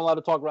is why I'm allowed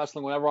to talk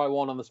wrestling whenever I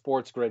want on the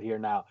sports grid here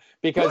now,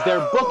 because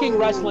they're booking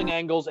wrestling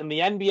angles in the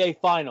NBA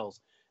Finals.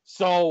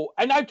 So,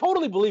 and I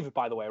totally believe it,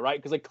 by the way,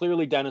 right? Because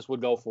clearly Dennis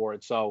would go for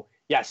it. So,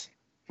 yes,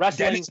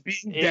 wrestling Dennis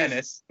being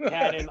Dennis.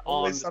 Canon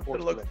on something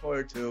to look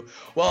forward to.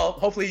 Well,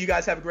 hopefully you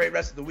guys have a great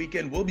rest of the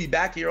weekend. We'll be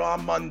back here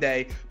on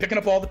Monday, picking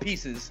up all the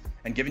pieces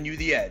and giving you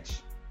the edge.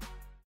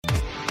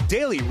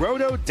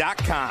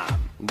 DailyRoto.com.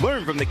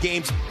 Learn from the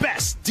game's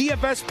best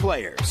DFS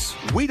players.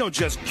 We don't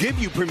just give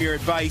you premier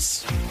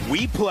advice,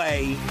 we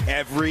play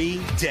every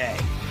day.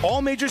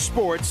 All major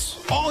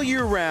sports, all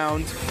year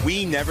round,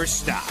 we never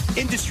stop.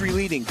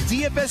 Industry-leading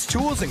DFS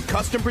tools and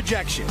custom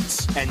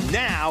projections. And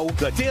now,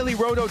 the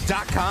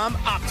DailyRoto.com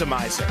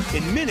Optimizer.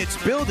 In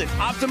minutes, build and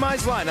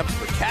optimize lineups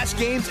for cash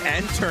games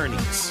and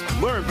tourneys.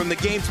 Learn from the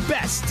game's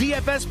best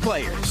DFS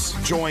players.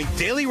 Join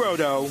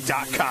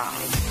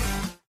DailyRoto.com.